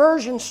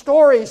deconversion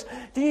stories,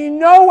 do you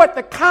know what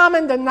the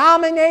common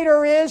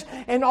denominator is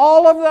in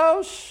all of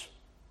those?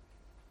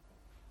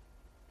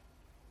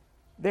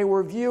 They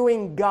were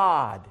viewing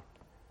God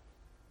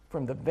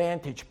from the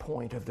vantage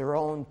point of their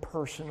own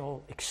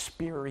personal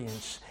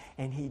experience,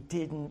 and he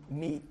didn't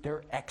meet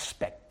their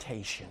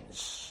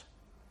expectations.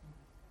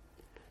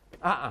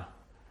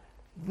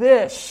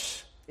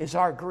 This is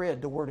our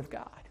grid, the Word of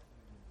God.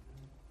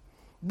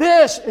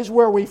 This is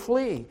where we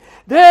flee.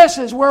 This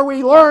is where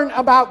we learn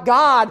about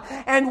God,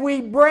 and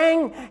we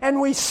bring and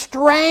we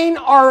strain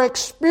our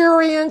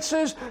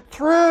experiences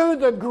through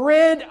the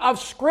grid of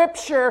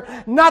Scripture,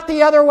 not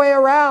the other way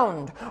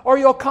around, or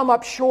you'll come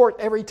up short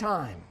every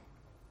time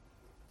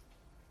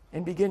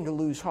and begin to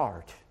lose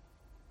heart.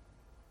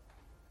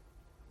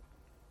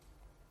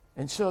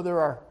 And so there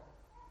are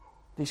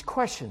these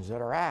questions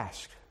that are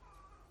asked.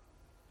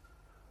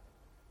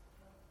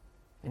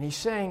 And he's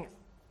saying,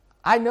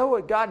 I know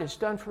what God has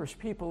done for his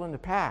people in the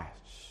past.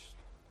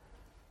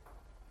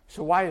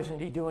 So why isn't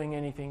he doing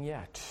anything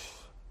yet?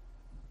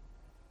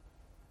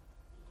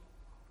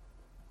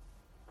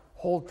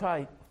 Hold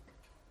tight,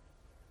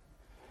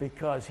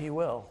 because he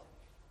will.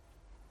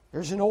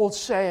 There's an old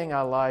saying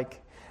I like,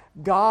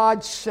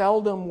 God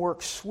seldom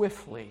works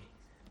swiftly,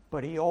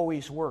 but he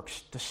always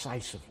works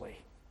decisively.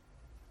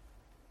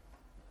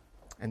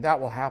 And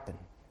that will happen.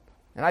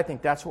 And I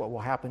think that's what will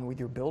happen with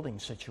your building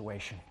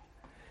situation.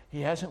 He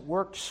hasn't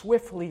worked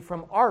swiftly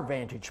from our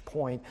vantage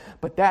point,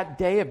 but that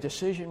day of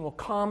decision will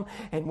come,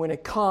 and when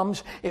it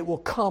comes, it will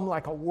come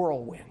like a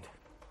whirlwind.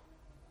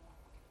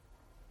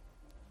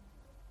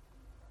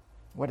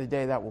 What a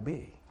day that will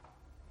be.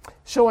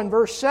 So in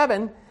verse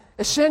 7,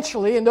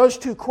 essentially, in those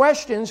 2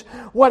 questions,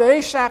 what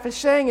Asaph is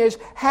saying is,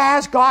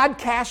 has God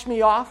cast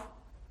me off?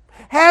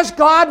 Has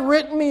God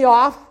written me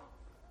off?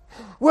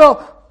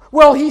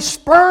 Will he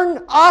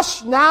spurn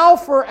us now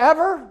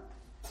forever?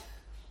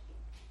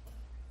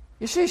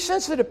 You see,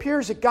 since it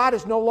appears that God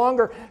is no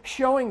longer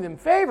showing them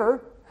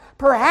favor,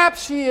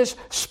 perhaps he is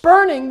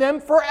spurning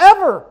them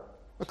forever,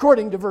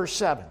 according to verse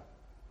 7.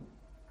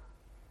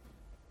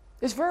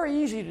 It's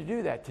very easy to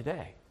do that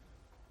today.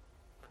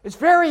 It's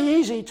very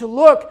easy to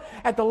look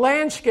at the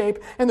landscape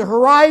and the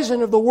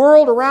horizon of the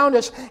world around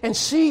us and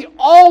see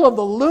all of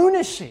the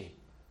lunacy.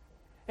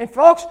 And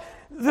folks,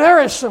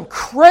 there is some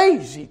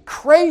crazy,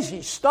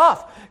 crazy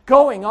stuff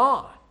going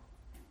on.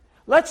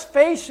 Let's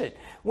face it,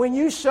 when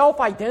you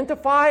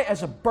self-identify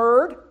as a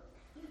bird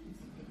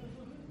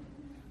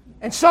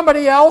and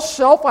somebody else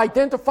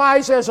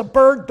self-identifies as a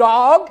bird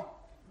dog,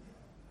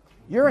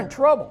 you're in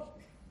trouble.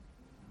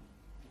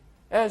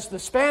 As the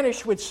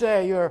Spanish would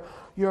say,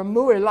 you're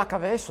muy la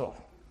cabeza.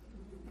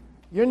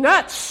 You're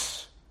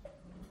nuts.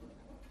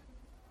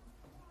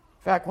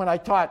 In fact, when I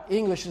taught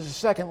English as a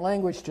second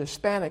language to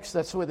Hispanics,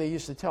 that's what they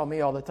used to tell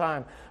me all the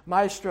time.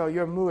 Maestro,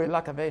 you're muy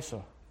la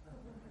cabeza.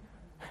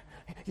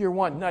 You're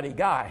one nutty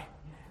guy.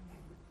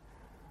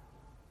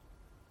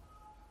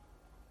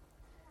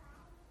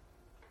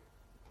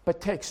 But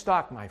take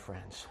stock, my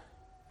friends.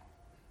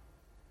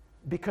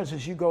 Because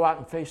as you go out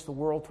and face the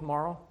world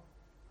tomorrow,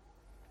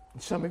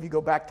 and some of you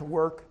go back to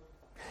work,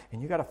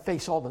 and you got to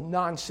face all the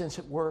nonsense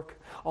at work,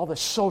 all the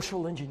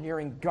social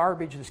engineering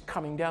garbage that's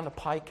coming down the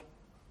pike,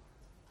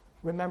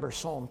 remember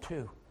Psalm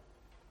 2.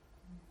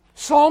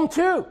 Psalm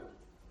 2.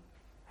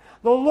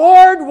 The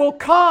Lord will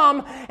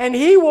come, and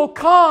He will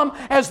come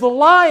as the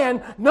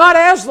lion, not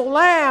as the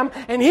lamb,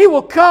 and He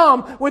will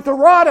come with the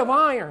rod of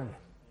iron.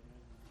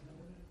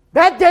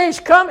 That day's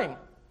coming.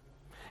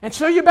 And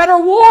so you better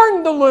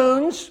warn the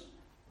loons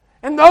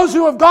and those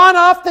who have gone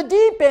off the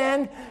deep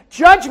end.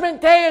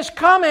 Judgment day is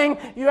coming.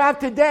 You have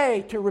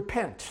today to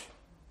repent.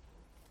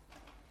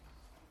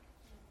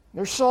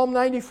 There's Psalm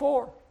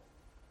 94.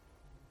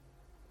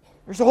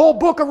 There's the whole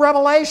book of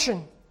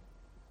Revelation.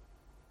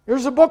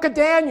 There's the book of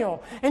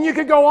Daniel. And you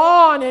could go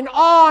on and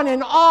on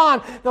and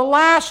on. The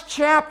last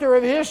chapter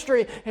of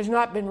history has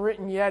not been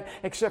written yet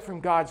except from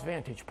God's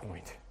vantage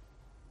point.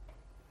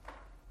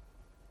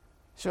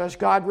 So has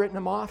God written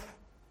them off?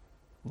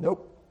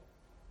 Nope.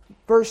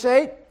 Verse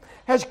 8,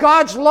 has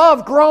God's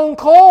love grown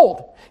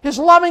cold? His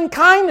loving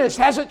kindness,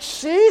 has it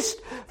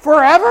ceased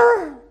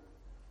forever?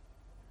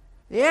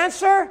 The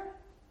answer,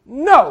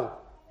 no.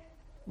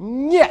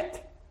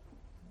 Yet.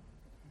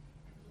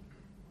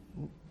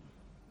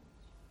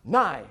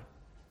 Nigh.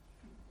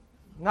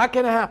 Not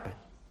going to happen.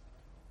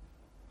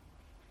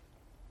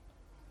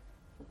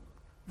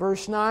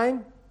 Verse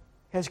 9,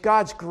 has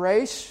God's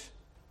grace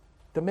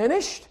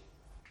diminished?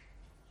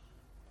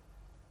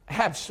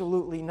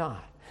 Absolutely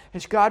not.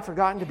 Has God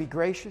forgotten to be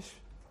gracious?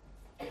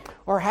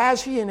 Or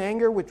has He in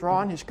anger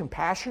withdrawn His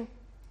compassion?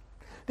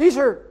 These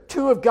are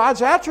two of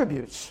God's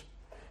attributes.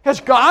 Has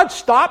God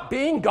stopped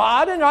being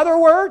God, in other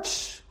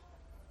words?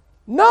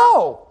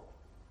 No.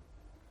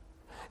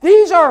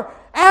 These are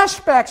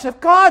aspects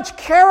of God's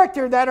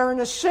character that are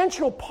an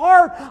essential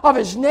part of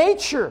His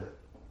nature.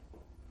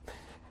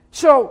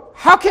 So,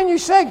 how can you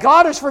say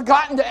God has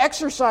forgotten to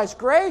exercise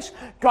grace?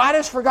 God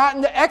has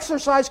forgotten to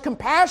exercise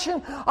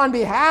compassion on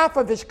behalf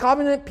of His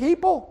covenant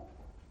people?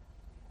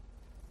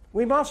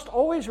 We must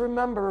always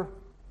remember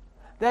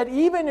that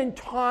even in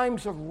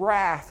times of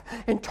wrath,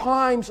 in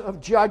times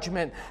of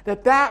judgment,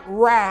 that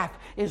wrath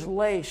is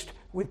laced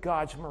with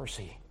God's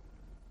mercy.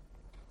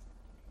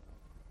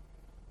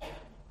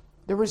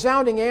 The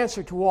resounding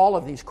answer to all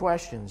of these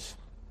questions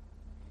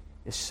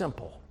is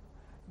simple.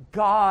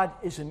 God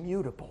is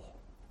immutable.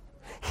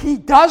 He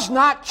does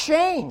not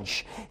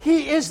change.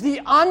 He is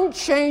the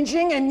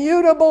unchanging,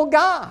 immutable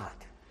God.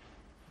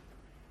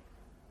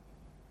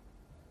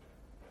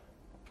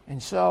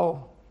 And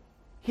so,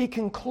 He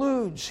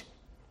concludes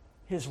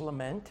His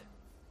lament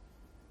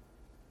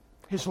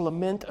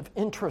of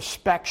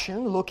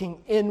introspection,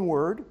 looking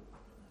inward,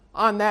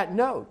 on that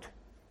note.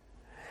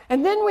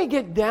 And then we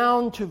get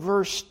down to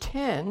verse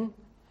 10,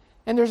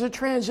 and there's a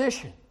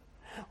transition.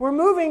 We're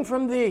moving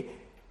from the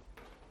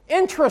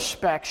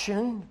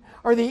introspection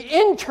or the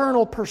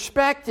internal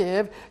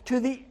perspective to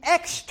the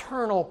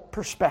external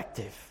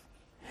perspective.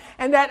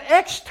 And that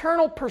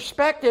external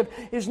perspective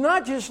is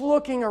not just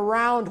looking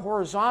around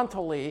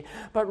horizontally,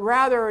 but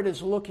rather it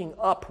is looking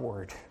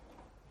upward.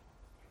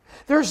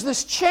 There's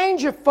this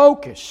change of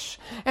focus.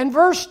 And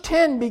verse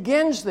 10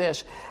 begins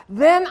this.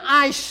 Then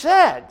I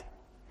said,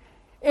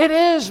 it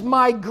is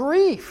my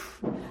grief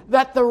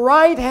that the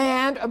right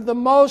hand of the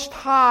Most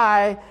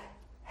High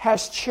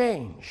has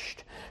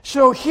changed.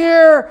 So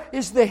here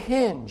is the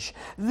hinge.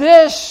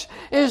 This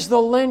is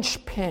the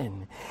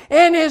linchpin.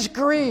 In his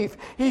grief,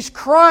 he's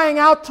crying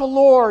out to the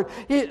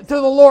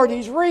Lord.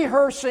 He's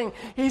rehearsing,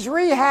 he's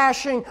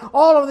rehashing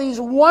all of these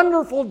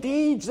wonderful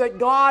deeds that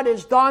God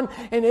has done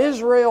in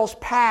Israel's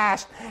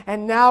past.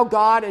 And now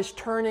God is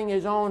turning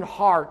His own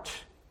heart.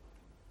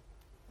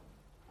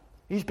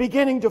 He's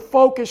beginning to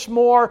focus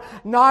more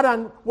not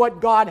on what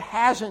God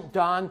hasn't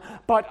done,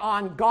 but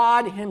on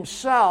God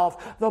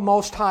Himself, the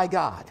Most High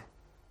God.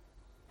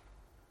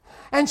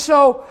 And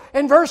so,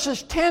 in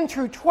verses 10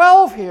 through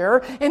 12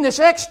 here, in this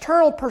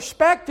external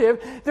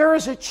perspective, there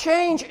is a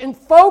change in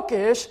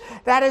focus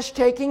that is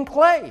taking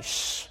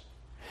place.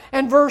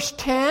 In verse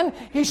 10,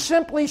 he's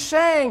simply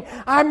saying,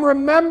 I'm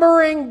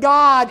remembering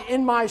God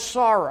in my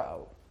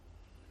sorrow.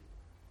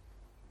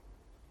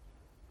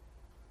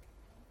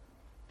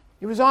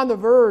 He was on the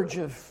verge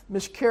of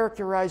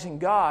mischaracterizing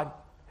God.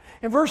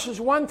 In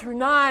verses 1 through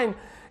 9,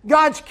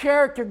 God's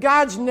character,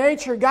 God's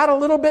nature got a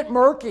little bit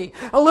murky,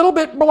 a little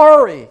bit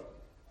blurry.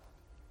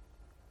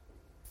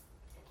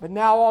 But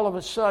now all of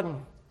a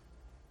sudden,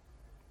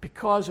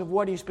 because of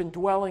what he's been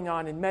dwelling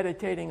on and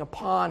meditating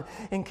upon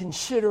and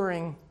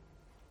considering,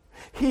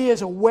 he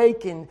is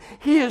awakened.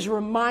 He is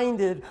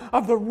reminded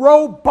of the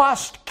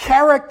robust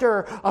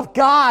character of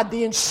God,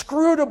 the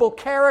inscrutable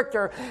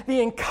character, the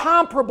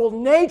incomparable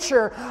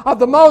nature of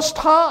the Most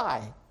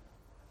High.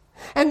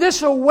 And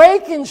this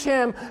awakens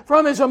him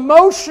from his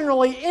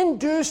emotionally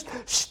induced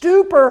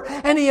stupor,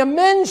 and he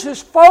amends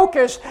his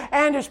focus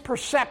and his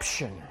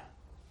perception.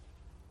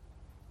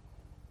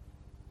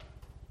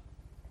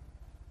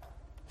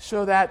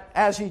 So that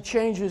as he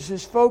changes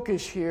his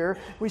focus here,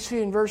 we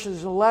see in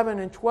verses 11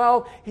 and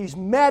 12, he's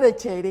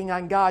meditating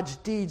on God's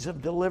deeds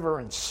of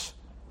deliverance.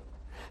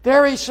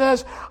 There he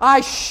says,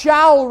 I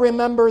shall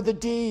remember the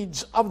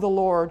deeds of the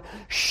Lord.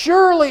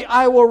 Surely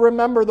I will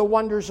remember the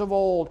wonders of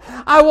old.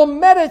 I will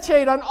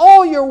meditate on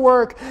all your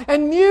work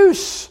and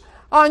muse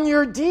on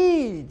your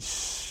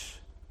deeds.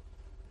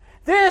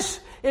 This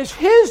is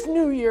his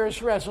New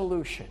Year's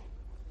resolution.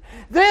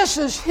 This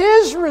is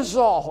his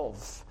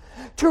resolve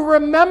to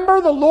remember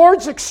the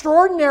Lord's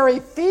extraordinary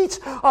feats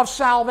of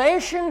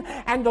salvation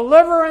and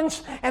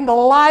deliverance in the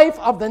life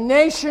of the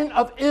nation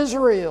of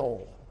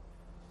Israel.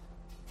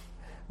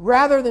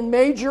 Rather than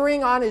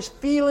majoring on his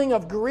feeling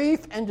of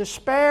grief and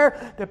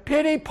despair, the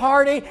pity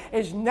party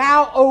is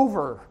now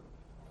over.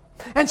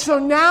 And so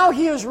now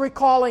he is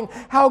recalling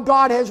how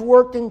God has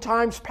worked in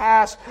times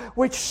past,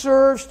 which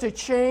serves to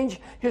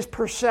change his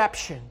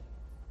perception.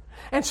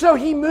 And so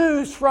he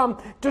moves from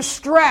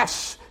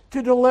distress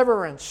to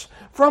deliverance,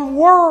 from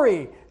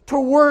worry to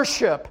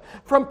worship,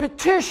 from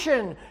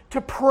petition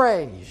to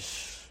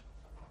praise.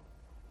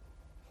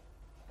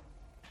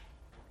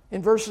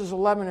 In verses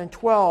 11 and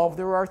 12,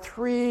 there are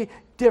 3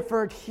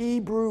 different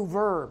Hebrew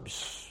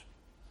verbs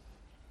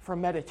for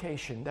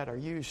meditation that are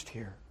used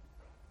here.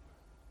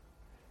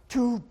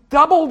 To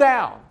double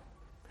down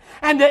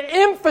and to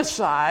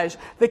emphasize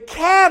the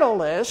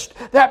catalyst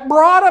that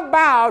brought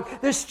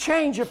about this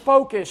change of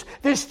focus,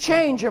 this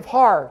change of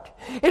heart.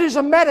 It is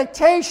a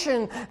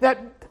meditation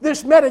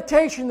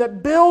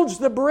that builds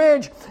the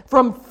bridge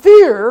from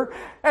fear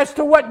as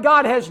to what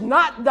God has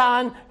not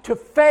done to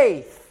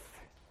faith.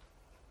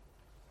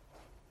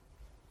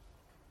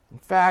 In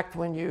fact,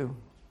 when you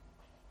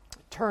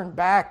turn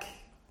back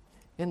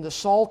in the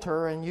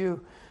Psalter and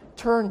you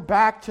turn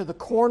back to the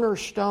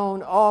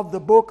cornerstone of the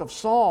book of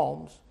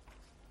Psalms,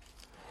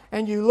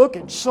 and you look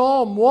at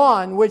Psalm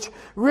 1, which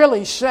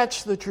really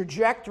sets the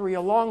trajectory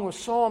along with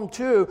Psalm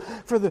 2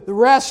 for the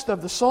rest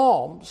of the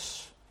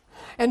Psalms.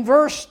 And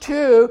verse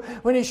 2,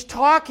 when he's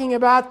talking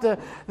about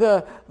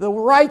the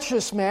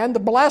righteous man, the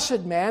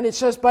blessed man, it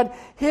says, but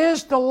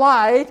his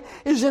delight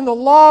is in the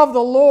law of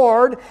the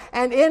Lord,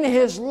 and in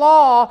his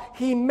law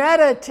he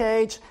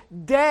meditates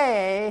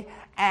day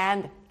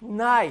and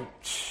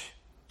night.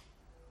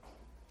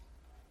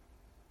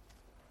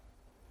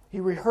 He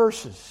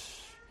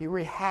rehearses, he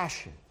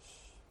rehashes.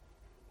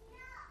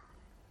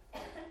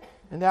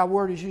 And that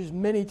word is used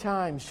many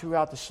times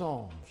throughout the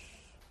Psalms.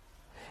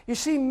 You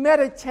see,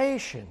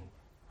 meditation,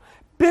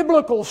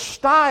 biblical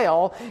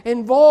style,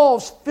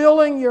 involves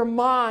filling your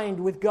mind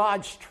with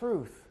God's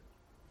truth.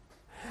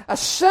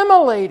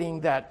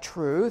 Assimilating that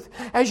truth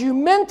as you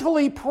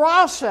mentally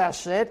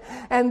process it,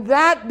 and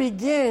that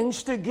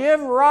begins to give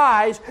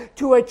rise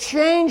to a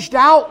changed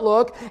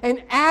outlook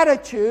and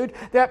attitude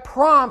that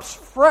prompts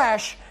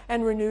fresh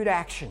and renewed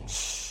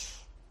actions.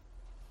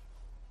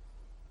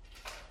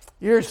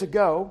 Years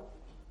ago,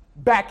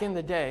 back in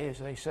the day, as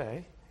they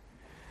say,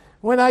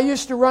 when I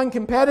used to run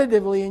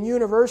competitively in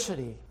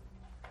university,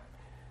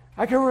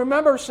 I can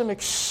remember some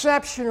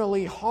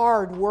exceptionally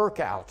hard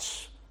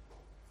workouts.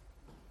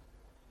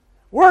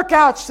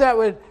 Workouts that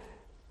would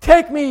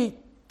take me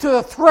to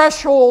the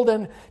threshold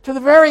and to the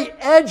very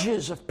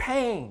edges of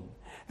pain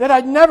that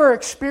I'd never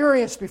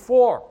experienced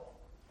before.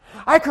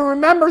 I can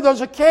remember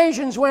those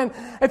occasions when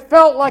it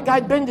felt like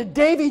I'd been to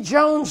Davy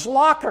Jones'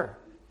 locker,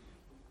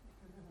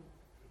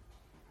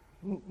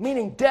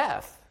 meaning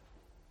death,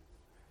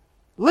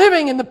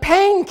 living in the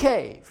pain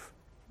cave.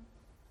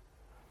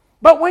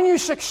 But when you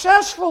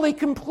successfully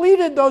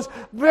completed those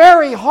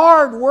very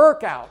hard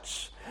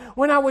workouts,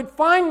 when I would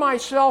find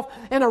myself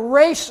in a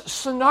race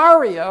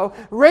scenario,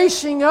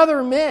 racing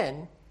other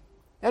men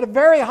at a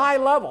very high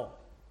level,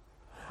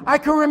 I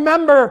can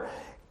remember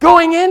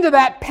going into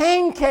that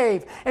pain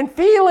cave and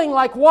feeling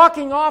like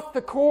walking off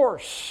the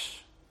course.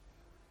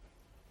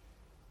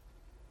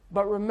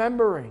 But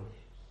remembering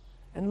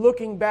and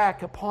looking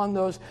back upon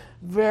those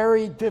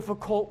very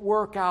difficult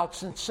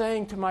workouts and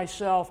saying to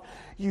myself,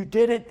 you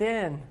did it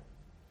then,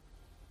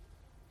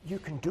 you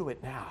can do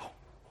it now.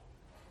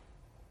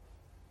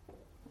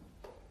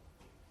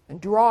 And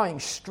drawing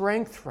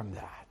strength from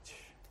that.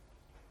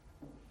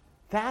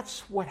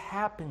 That's what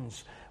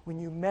happens when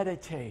you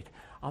meditate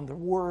on the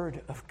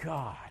Word of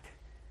God.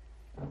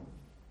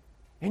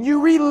 And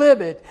you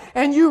relive it,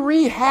 and you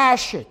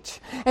rehash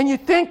it, and you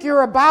think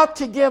you're about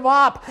to give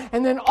up,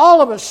 and then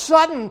all of a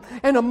sudden,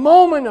 in a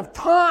moment of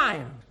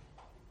time,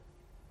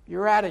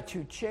 your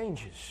attitude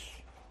changes.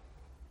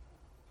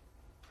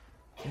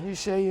 And you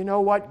say, you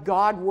know what?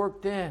 God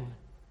worked then.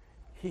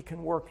 He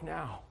can work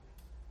now.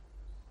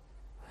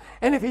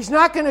 And if He's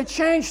not going to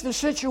change the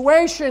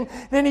situation,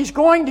 then He's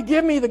going to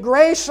give me the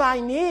grace I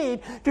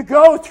need to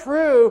go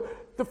through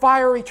the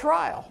fiery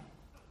trial.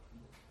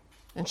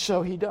 And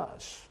so He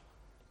does.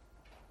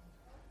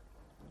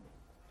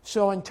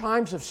 So in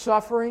times of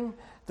suffering,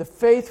 the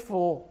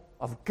faithful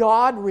of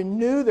God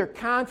renew their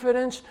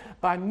confidence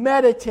by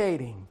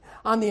meditating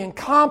on the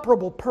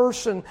incomparable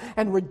person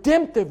and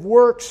redemptive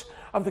works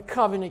of the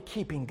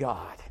covenant-keeping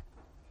God.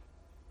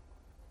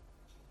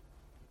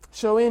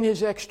 So in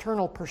his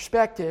external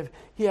perspective,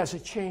 he has a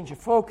change of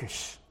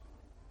focus.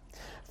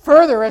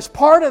 Further, as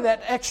part of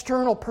that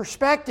external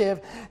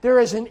perspective, there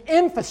is an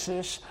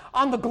emphasis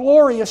on the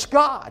glorious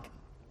God.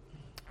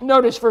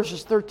 Notice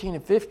verses 13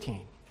 and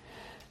 15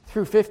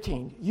 through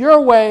 15.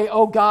 Your way,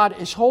 O God,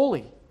 is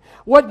holy.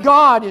 What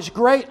God is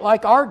great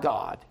like our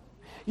God?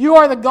 You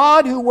are the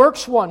God who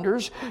works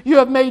wonders. You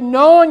have made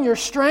known your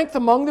strength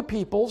among the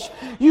peoples.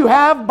 You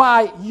have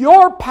by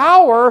your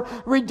power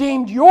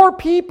redeemed your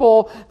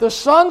people, the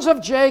sons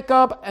of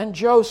Jacob and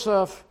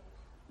Joseph.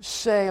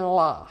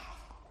 Selah.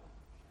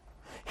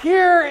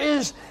 Here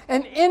is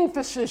an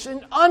emphasis,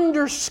 an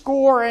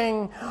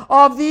underscoring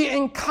of the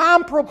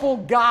incomparable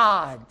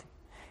God,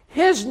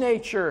 His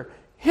nature,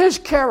 His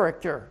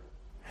character.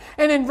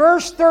 And in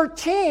verse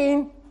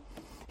 13,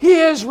 he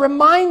is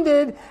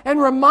reminded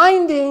and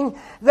reminding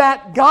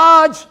that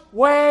God's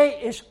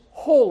way is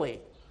holy.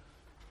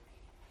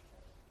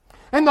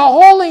 And the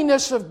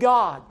holiness of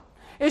God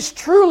is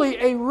truly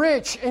a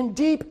rich and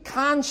deep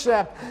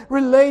concept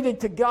related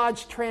to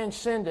God's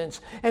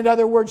transcendence. In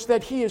other words,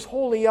 that He is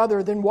wholly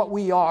other than what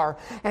we are,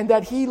 and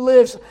that He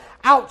lives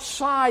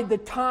outside the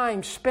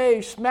time,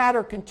 space,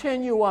 matter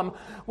continuum,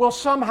 while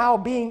somehow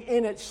being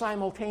in it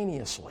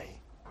simultaneously.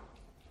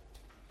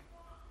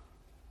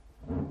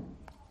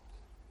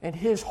 And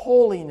His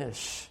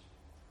holiness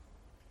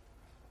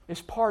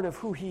is part of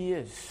who He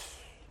is.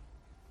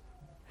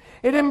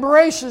 It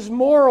embraces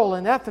moral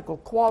and ethical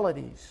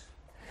qualities.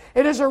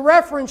 It is a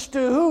reference to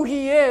who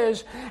He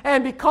is,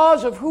 and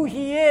because of who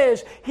He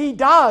is, He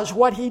does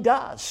what He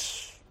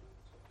does.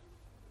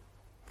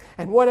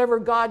 And whatever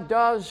God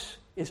does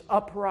is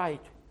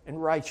upright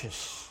and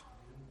righteous.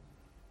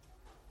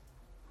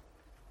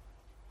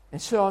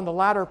 And so in the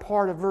latter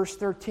part of verse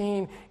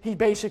 13, he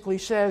basically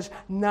says,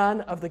 none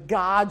of the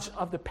gods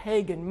of the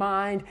pagan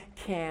mind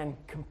can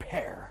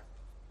compare.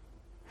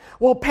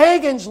 Well,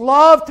 pagans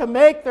love to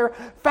make their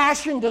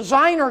fashion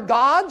designer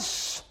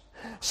gods.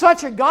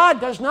 Such a God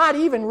does not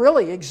even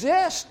really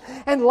exist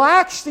and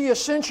lacks the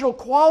essential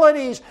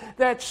qualities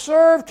that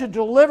serve to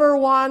deliver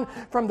one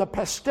from the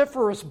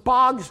pestiferous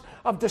bogs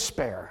of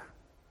despair.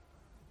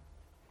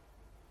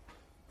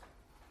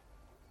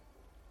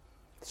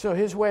 So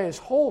His way is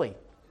holy.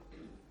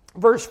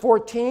 Verse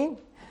 14,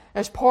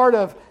 as part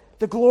of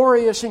the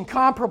glorious,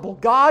 incomparable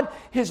God,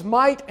 His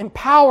might and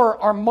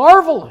power are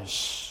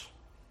marvelous.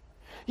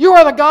 You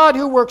are the God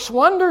who works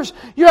wonders.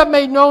 You have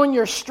made known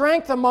your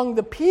strength among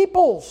the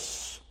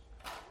peoples.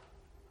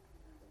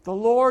 The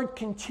Lord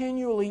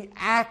continually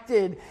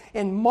acted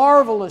in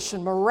marvelous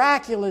and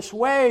miraculous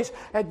ways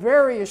at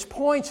various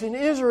points in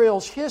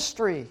Israel's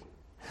history,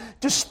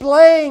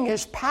 displaying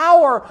His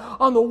power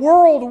on the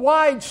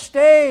worldwide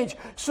stage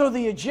so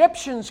the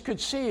Egyptians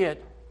could see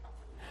it,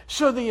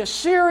 so the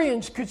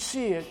Assyrians could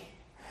see it,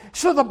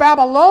 so the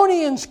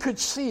Babylonians could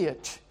see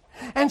it,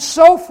 and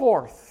so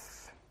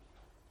forth.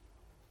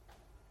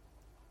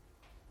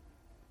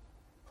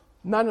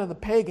 None of the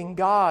pagan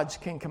gods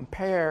can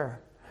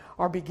compare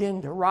or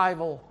begin to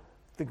rival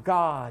the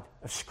God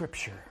of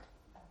Scripture.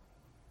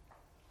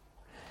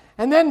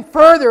 And then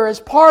further, as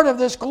part of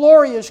this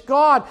glorious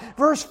God,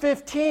 verse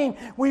 15,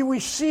 we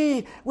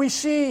see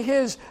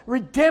His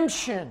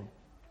redemption,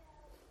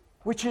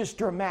 which is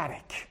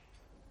dramatic.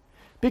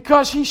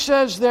 Because He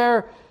says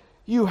there,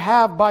 you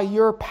have by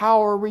your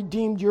power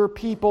redeemed your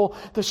people,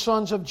 the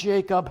sons of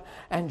Jacob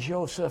and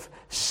Joseph.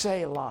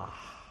 Selah.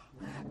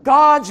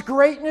 God's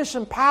greatness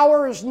and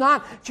power is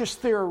not just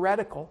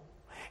theoretical.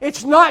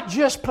 It's not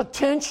just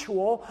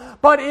potential,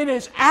 but it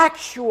is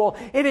actual.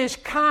 It is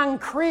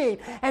concrete.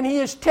 And He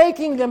is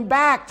taking them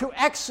back to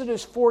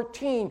Exodus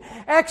 14,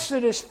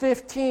 Exodus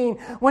 15,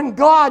 when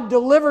God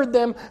delivered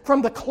them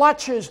from the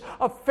clutches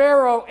of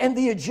Pharaoh and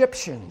the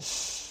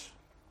Egyptians.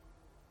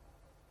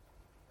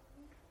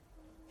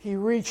 He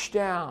reached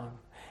down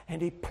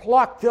and He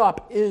plucked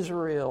up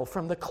Israel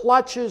from the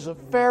clutches of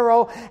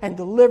Pharaoh and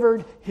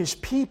delivered His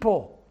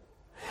people.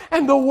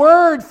 And the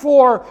word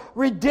for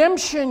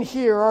redemption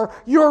here, or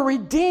your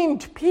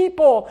redeemed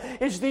people,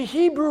 is the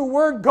Hebrew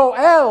word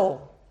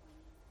goel,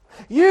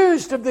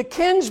 used of the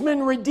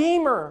kinsman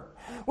redeemer,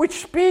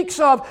 which speaks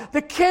of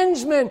the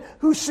kinsman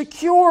who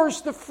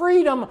secures the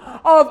freedom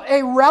of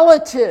a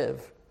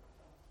relative,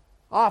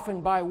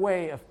 often by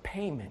way of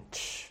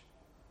payment.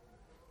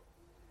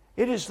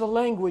 It is the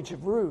language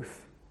of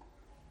Ruth.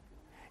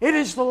 It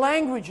is the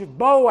language of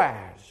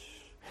Boaz.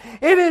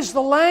 It is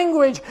the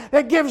language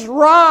that gives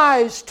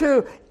rise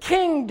to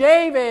King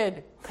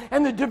David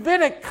and the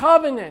Davidic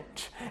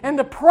covenant and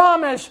the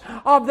promise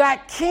of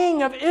that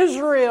King of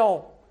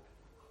Israel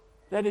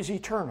that is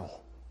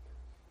eternal.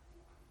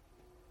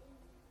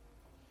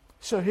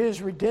 So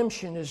His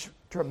redemption is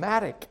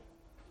dramatic.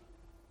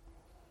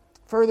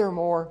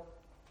 Furthermore,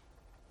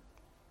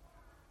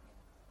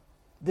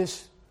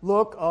 this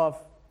look of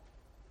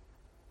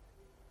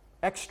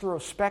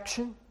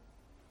extrospection,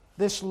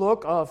 this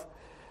look of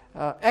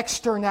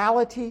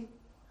externality,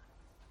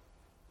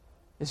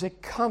 is a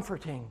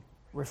comforting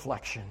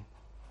reflection.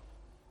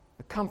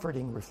 A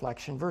comforting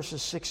reflection.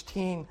 Verses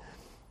 16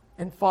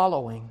 and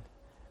following.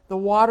 The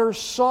waters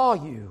saw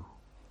you,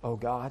 O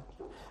God.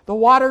 The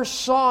waters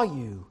saw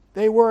you.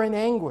 They were in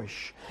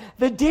anguish.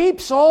 The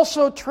deeps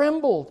also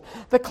trembled.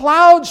 The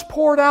clouds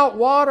poured out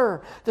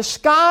water. The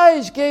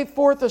skies gave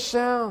forth a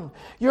sound.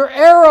 Your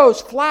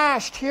arrows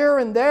flashed here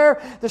and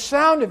there. The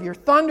sound of your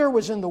thunder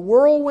was in the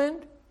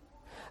whirlwind.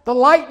 The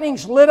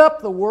lightnings lit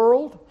up the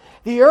world.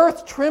 The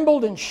earth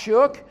trembled and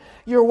shook.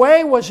 Your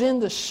way was in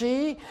the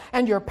sea,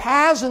 and your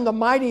paths in the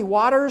mighty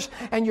waters,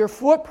 and your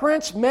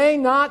footprints may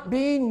not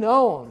be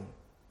known.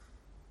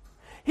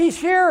 He's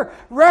here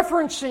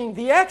referencing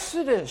the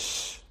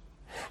Exodus.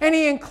 And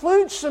he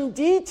includes some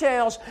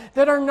details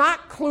that are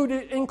not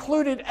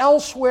included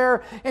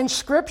elsewhere in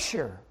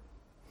Scripture.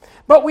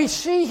 But we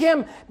see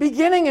him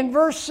beginning in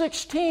verse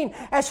 16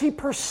 as he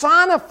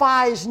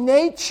personifies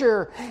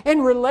nature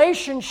in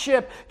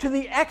relationship to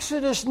the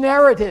Exodus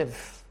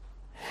narrative.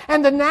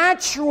 And the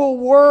natural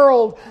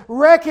world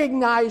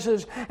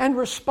recognizes and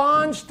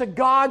responds to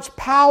God's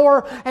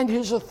power and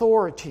His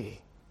authority.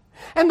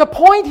 And the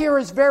point here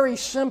is very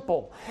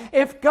simple.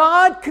 If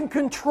God can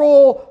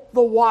control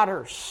the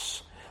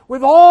waters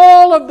with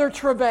all of their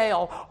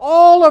travail,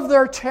 all of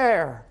their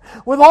terror,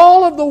 with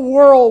all of the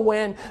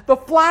whirlwind, the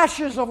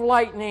flashes of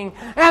lightning,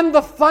 and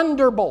the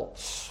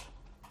thunderbolts,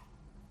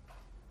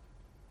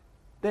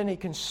 then He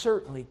can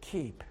certainly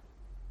keep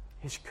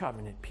His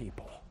covenant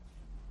people.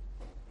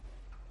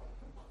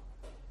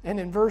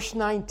 And in verse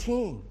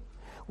 19,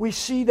 we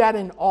see that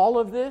in all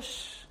of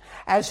this,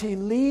 as He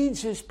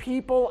leads His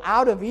people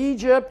out of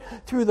Egypt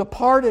through the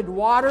parted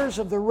waters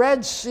of the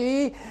Red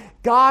Sea,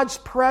 God's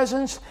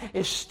presence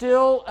is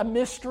still a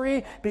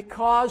mystery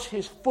because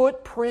His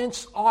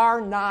footprints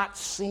are not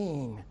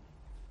seen.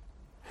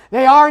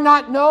 They are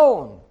not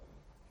known.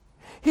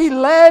 He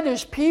led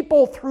His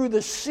people through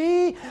the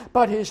sea,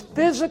 but His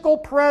physical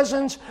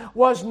presence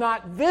was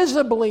not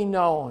visibly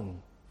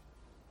known.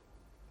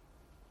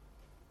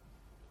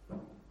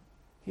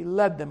 He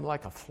led them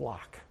like a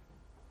flock.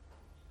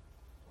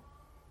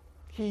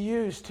 He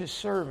used His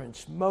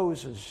servants,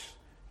 Moses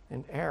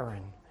and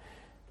Aaron.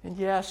 And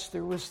yes,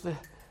 there was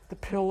the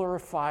pillar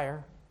of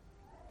fire.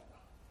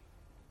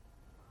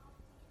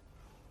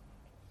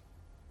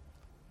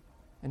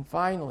 And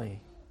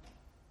finally,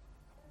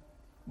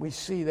 we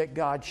see that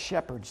God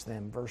shepherds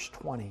them, verse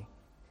 20.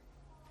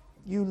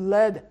 You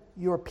led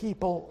your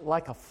people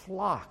like a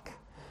flock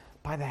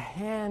by the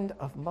hand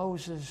of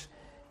Moses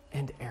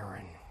and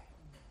Aaron.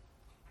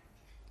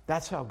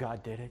 That's how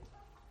God did it.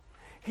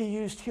 He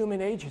used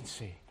human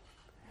agency.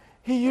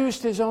 He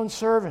used His own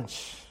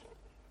servants.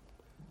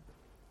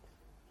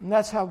 And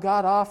that's how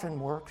God often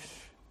works.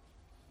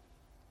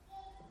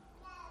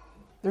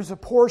 There's a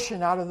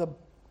portion out of the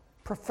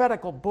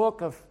prophetical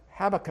book of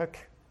Habakkuk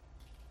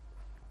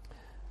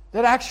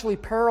that actually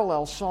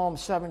parallels Psalm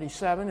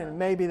 77, and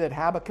maybe that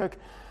Habakkuk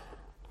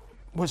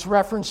was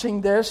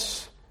referencing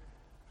this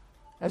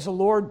as the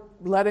Lord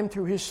led him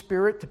through His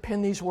Spirit to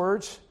pen these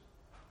words.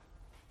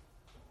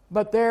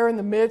 But there in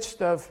the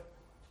midst of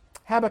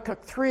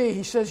Habakkuk 3,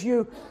 he says,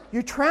 You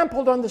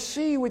trampled on the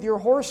sea with your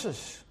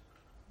horses,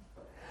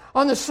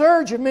 on the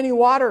surge of many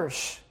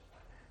waters.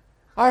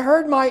 I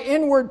heard my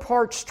inward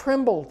parts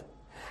trembled.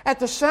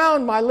 At the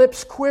sound my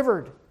lips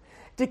quivered.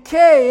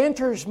 Decay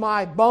enters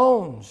my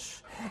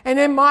bones, and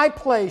in my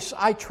place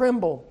I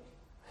tremble,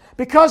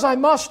 because I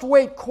must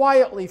wait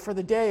quietly for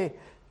the day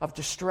of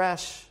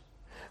distress,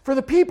 for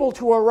the people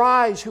to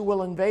arise who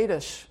will invade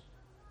us.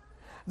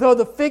 Though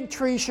the fig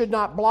tree should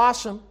not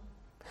blossom,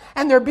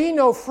 and there be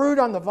no fruit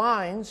on the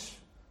vines,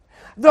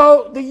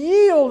 though the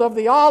yield of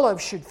the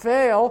olive should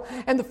fail,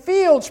 and the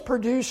fields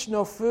produce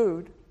no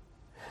food,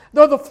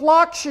 though the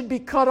flock should be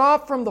cut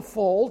off from the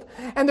fold,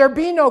 and there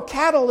be no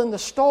cattle in the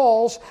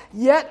stalls,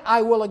 yet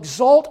I will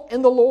exult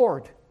in the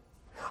Lord.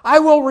 I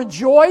will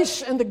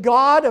rejoice in the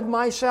God of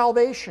my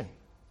salvation.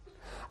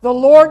 The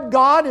Lord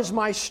God is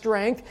my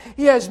strength.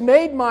 He has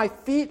made my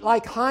feet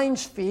like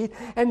hinds' feet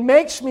and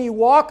makes me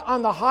walk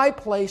on the high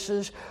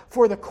places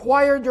for the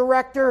choir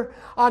director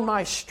on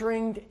my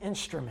stringed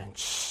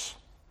instruments.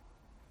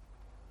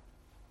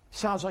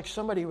 Sounds like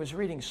somebody was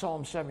reading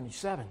Psalm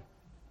 77.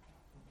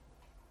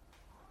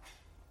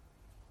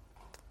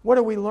 What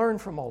do we learn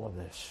from all of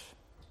this?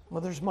 Well,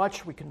 there's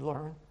much we can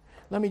learn.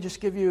 Let me just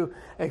give you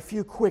a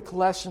few quick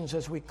lessons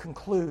as we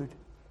conclude.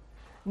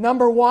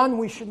 Number one,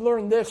 we should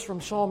learn this from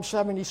Psalm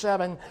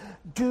 77.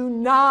 Do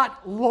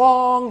not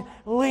long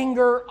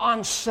linger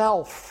on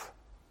self,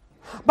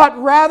 but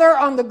rather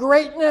on the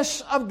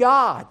greatness of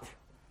God.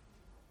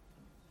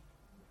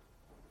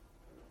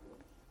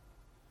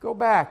 Go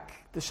back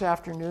this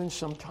afternoon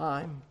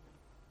sometime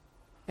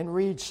and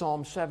read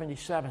Psalm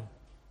 77.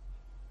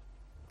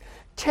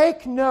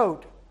 Take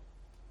note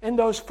in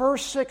those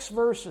first 6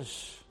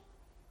 verses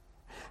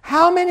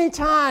how many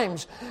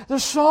times the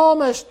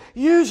psalmist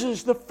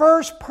uses the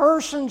first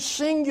person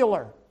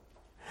singular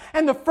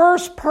and the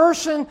first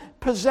person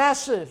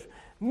possessive.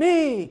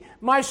 Me,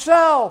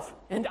 myself,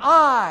 and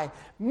I.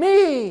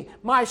 Me,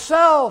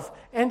 myself,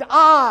 and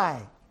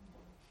I.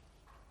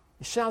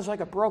 It sounds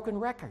like a broken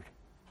record.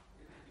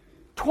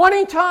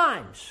 20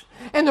 times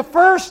in the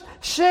first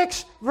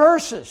 6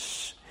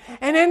 verses.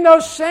 And in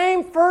those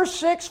same first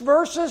 6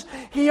 verses,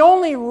 he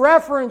only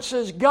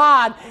references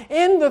God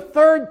in the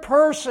third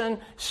person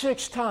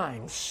 6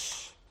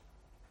 times.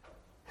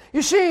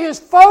 You see, his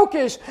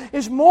focus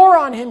is more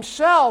on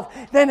himself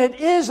than it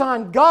is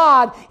on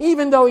God,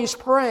 even though he's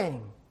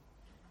praying.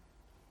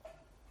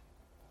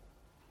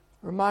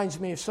 Reminds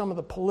me of some of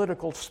the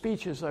political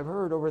speeches I've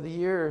heard over the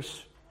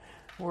years,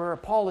 where a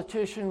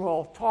politician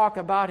will talk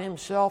about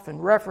himself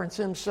and reference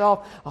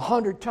himself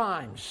 100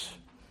 times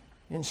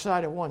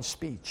inside of one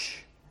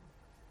speech.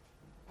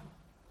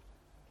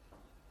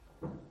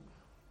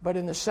 But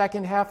in the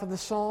second half of the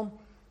psalm,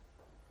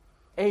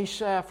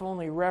 Asaph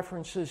only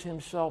references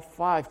himself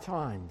 5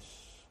 times,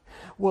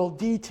 while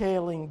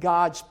detailing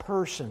God's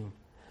person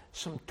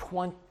some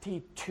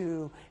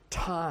 22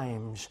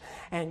 times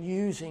and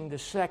using the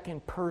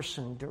second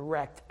person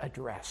direct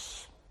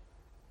address,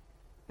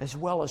 as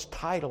well as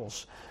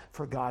titles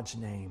for God's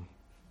name.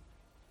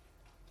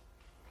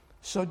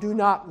 So do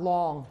not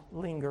long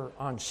linger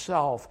on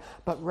self,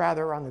 but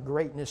rather on the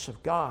greatness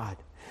of God.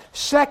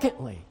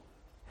 Secondly,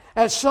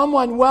 as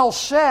someone well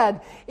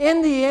said,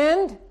 in the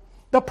end,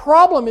 the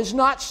problem is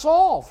not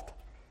solved,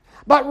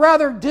 but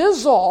rather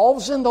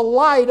dissolves in the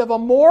light of a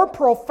more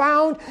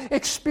profound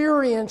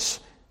experience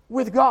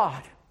with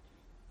God.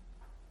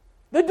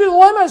 The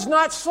dilemma is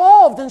not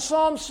solved in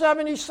Psalm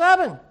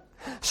 77.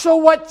 So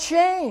what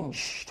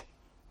changed?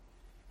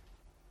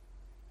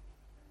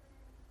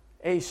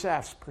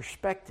 Asaph's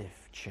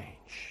perspective changed.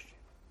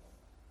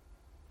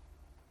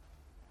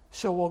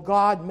 So while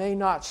God may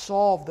not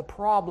solve the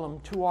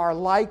problem to our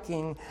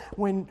liking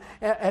when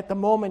at the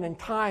moment in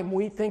time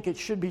we think it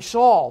should be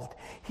solved,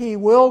 He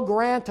will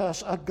grant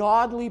us a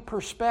godly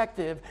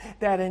perspective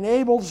that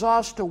enables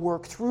us to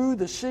work through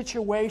the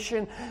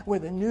situation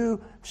with a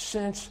new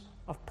sense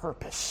of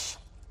purpose.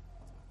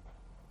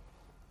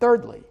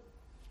 Thirdly,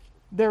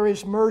 there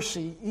is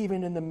mercy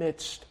even in the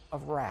midst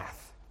of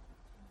wrath.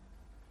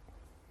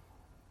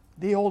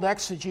 The old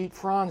exegete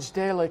Franz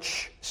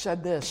Delitzsch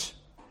said this: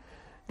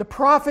 the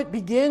prophet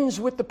begins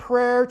with the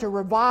prayer to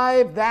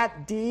revive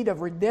that deed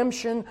of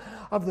redemption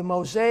of the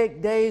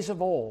Mosaic days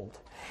of old.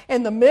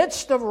 In the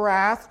midst of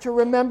wrath, to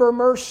remember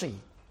mercy.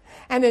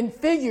 And in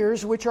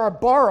figures which are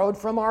borrowed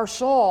from our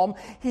psalm,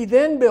 he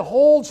then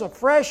beholds a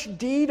fresh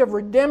deed of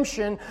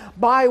redemption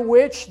by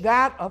which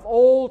that of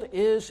old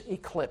is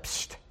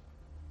eclipsed.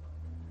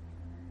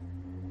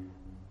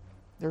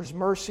 There's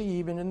mercy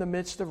even in the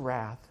midst of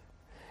wrath.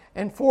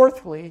 And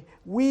fourthly,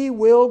 we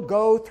will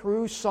go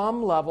through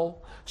some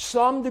level,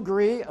 some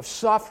degree of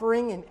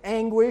suffering and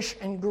anguish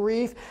and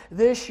grief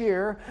this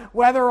year,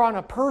 whether on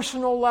a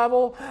personal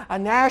level, a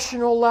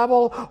national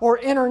level, or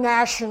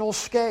international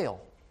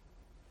scale.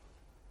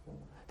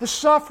 The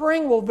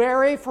suffering will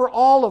vary for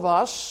all of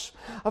us,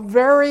 of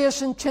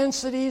various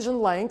intensities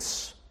and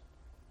lengths.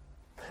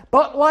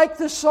 But like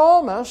the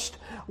psalmist,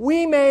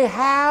 we may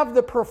have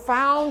the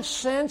profound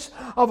sense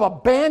of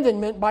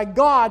abandonment by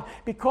God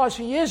because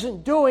He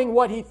isn't doing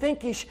what He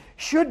thinks He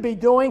should be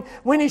doing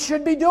when He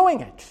should be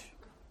doing it.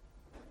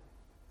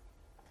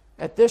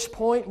 At this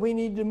point, we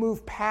need to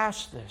move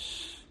past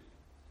this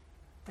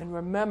and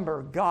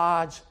remember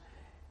God's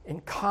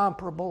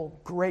incomparable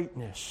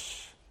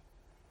greatness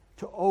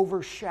to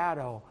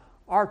overshadow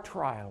our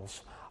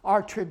trials,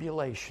 our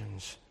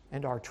tribulations,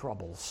 and our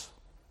troubles.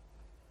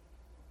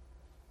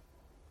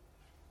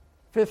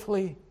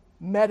 Fifthly,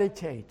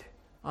 meditate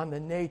on the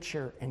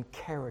nature and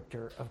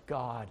character of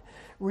God,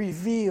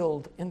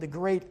 revealed in the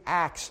great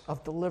acts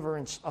of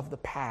deliverance of the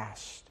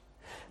past.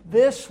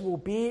 This will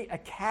be a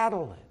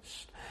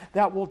catalyst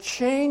that will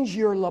change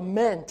your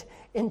lament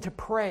into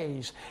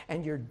praise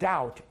and your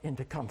doubt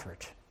into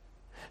comfort.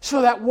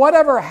 So that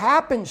whatever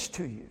happens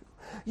to you,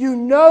 you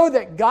know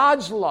that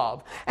God's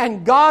love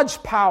and God's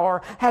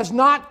power has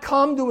not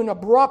come to an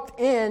abrupt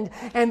end,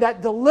 and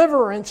that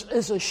deliverance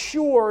is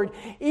assured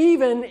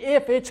even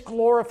if it's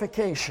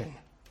glorification.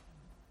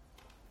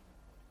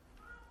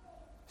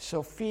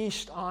 So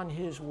feast on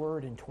His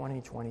Word in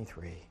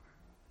 2023.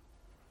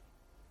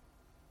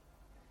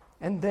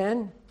 And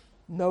then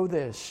know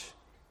this: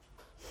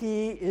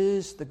 He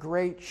is the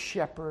great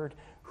shepherd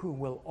who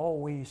will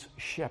always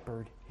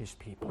shepherd His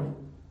people.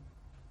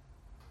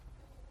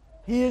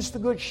 He is the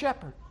good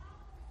shepherd.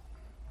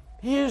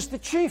 He is the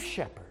chief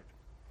shepherd.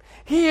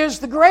 He is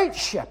the great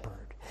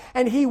shepherd.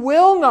 And He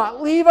will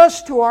not leave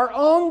us to our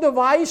own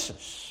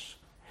devices.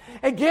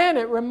 Again,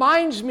 it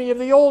reminds me of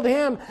the old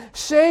hymn,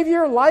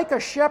 Savior, like a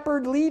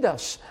shepherd lead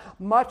us.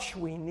 Much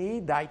we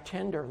need Thy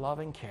tender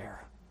loving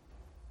care.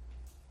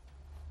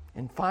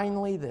 And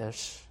finally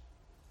this: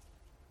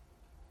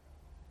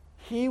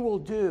 He will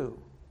do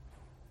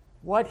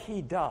what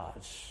He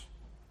does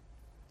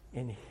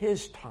in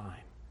His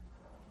time,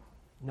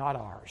 not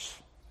ours.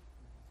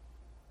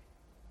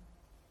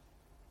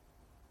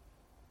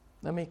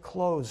 Let me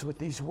close with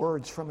these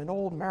words from an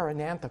old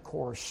Maranatha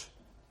course.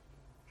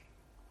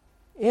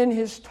 In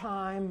His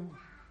time,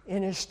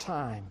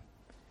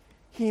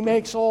 He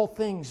makes all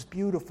things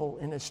beautiful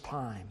in His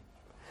time.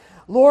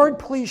 Lord,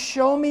 please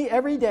show me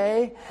every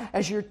day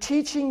as you're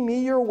teaching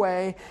me your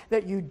way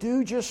that you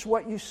do just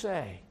what you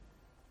say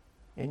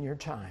in your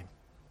time.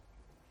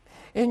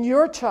 In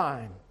your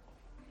time,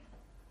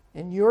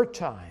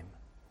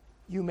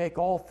 you make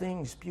all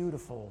things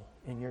beautiful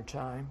in your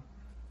time.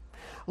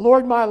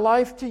 Lord, my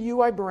life to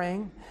you I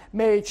bring.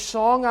 May each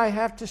song I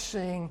have to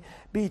sing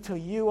be to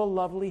you a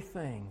lovely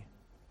thing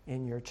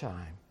in your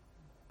time.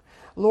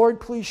 Lord,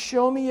 please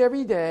show me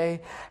every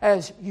day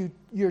as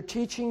you're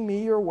teaching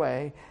me your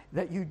way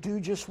that you do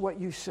just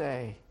what you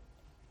say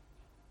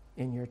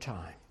in your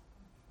time.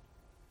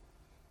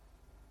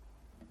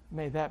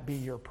 May that be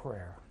your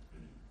prayer,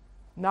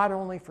 not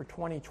only for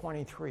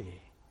 2023,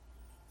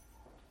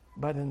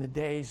 but in the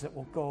days that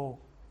will go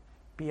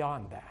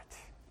beyond that.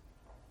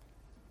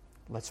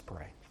 Let's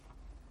pray.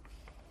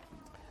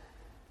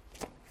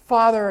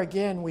 Father,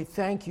 again, we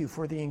thank you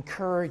for the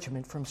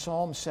encouragement from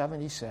Psalm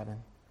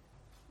 77.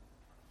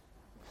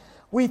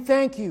 We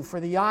thank you for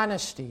the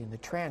honesty and the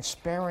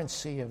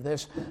transparency of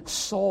this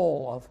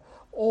soul of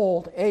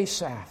old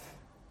Asaph,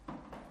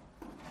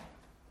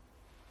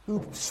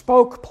 who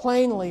spoke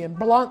plainly and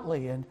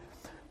bluntly and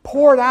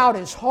poured out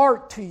his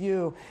heart to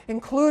you,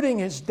 including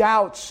his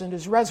doubts and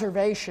his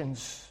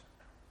reservations.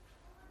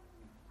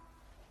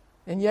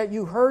 And yet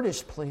you heard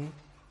his plea,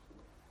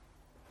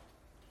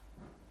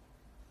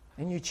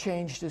 and you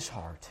changed his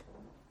heart.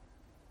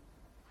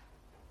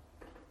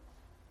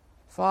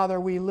 Father,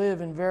 we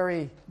live in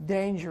very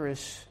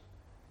dangerous,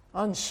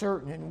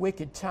 uncertain, and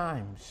wicked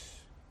times.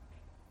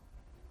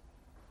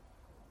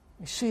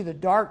 We see the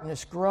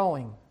darkness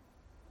growing,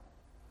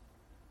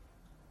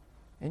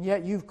 and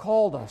yet you've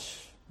called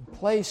us and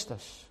placed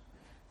us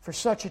for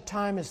such a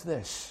time as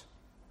this.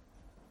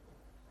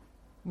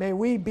 May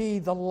we be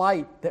the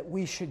light that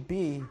we should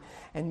be,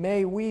 and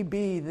may we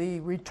be the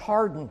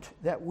retardant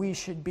that we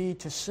should be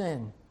to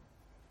sin.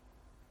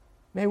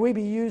 May we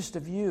be used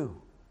of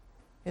you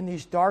in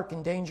these dark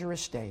and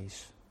dangerous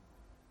days.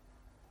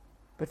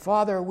 But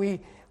Father,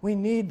 we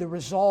need the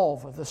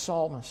resolve of the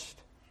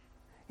psalmist.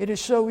 It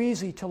is so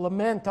easy to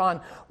lament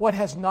on what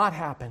has not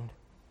happened.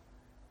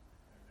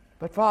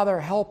 But Father,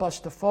 help us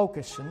to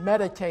focus and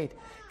meditate,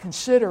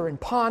 consider and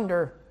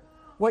ponder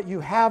what you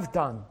have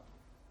done,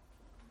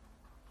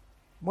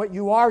 what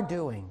you are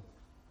doing,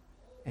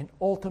 and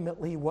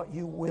ultimately what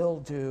you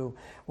will do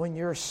when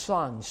your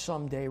Son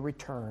someday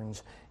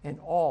returns in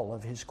all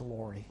of his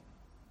glory.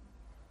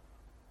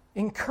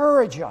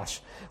 Encourage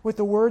us with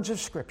the words of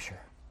Scripture.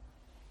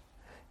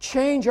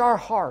 Change our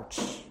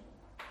hearts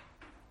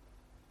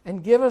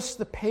and give us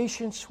the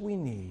patience we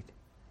need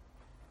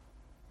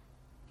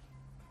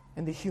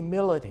and the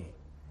humility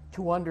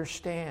to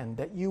understand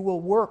that you will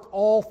work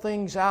all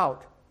things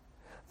out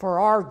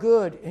for our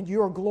good and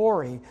your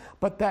glory,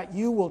 but that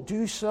you will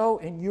do so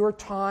in your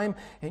time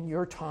and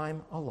your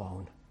time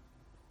alone.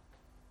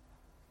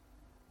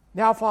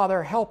 Now,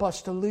 Father, help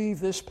us to leave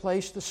this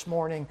place this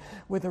morning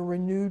with a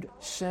renewed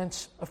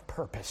sense of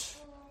purpose,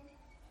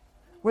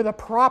 with a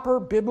proper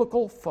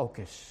biblical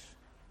focus,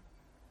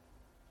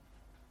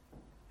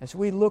 as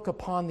we look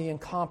upon the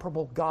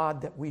incomparable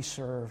God that we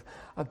serve,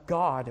 a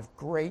God of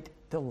great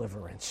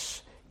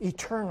deliverance,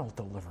 eternal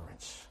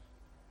deliverance.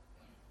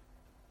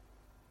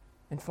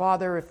 And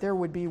Father, if there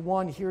would be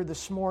one here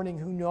this morning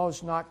who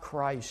knows not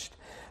Christ,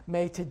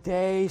 may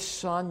today's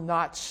sun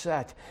not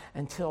set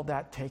until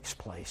that takes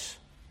place.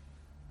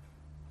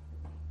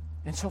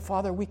 And so,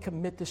 Father, we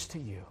commit this to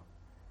you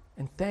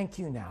and thank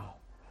you now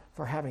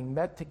for having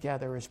met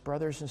together as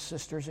brothers and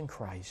sisters in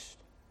Christ.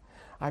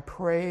 I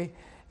pray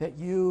that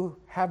you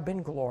have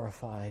been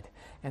glorified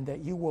and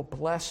that you will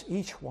bless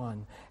each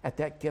one at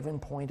that given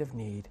point of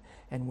need.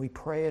 And we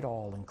pray it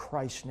all in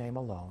Christ's name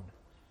alone.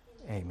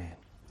 Amen.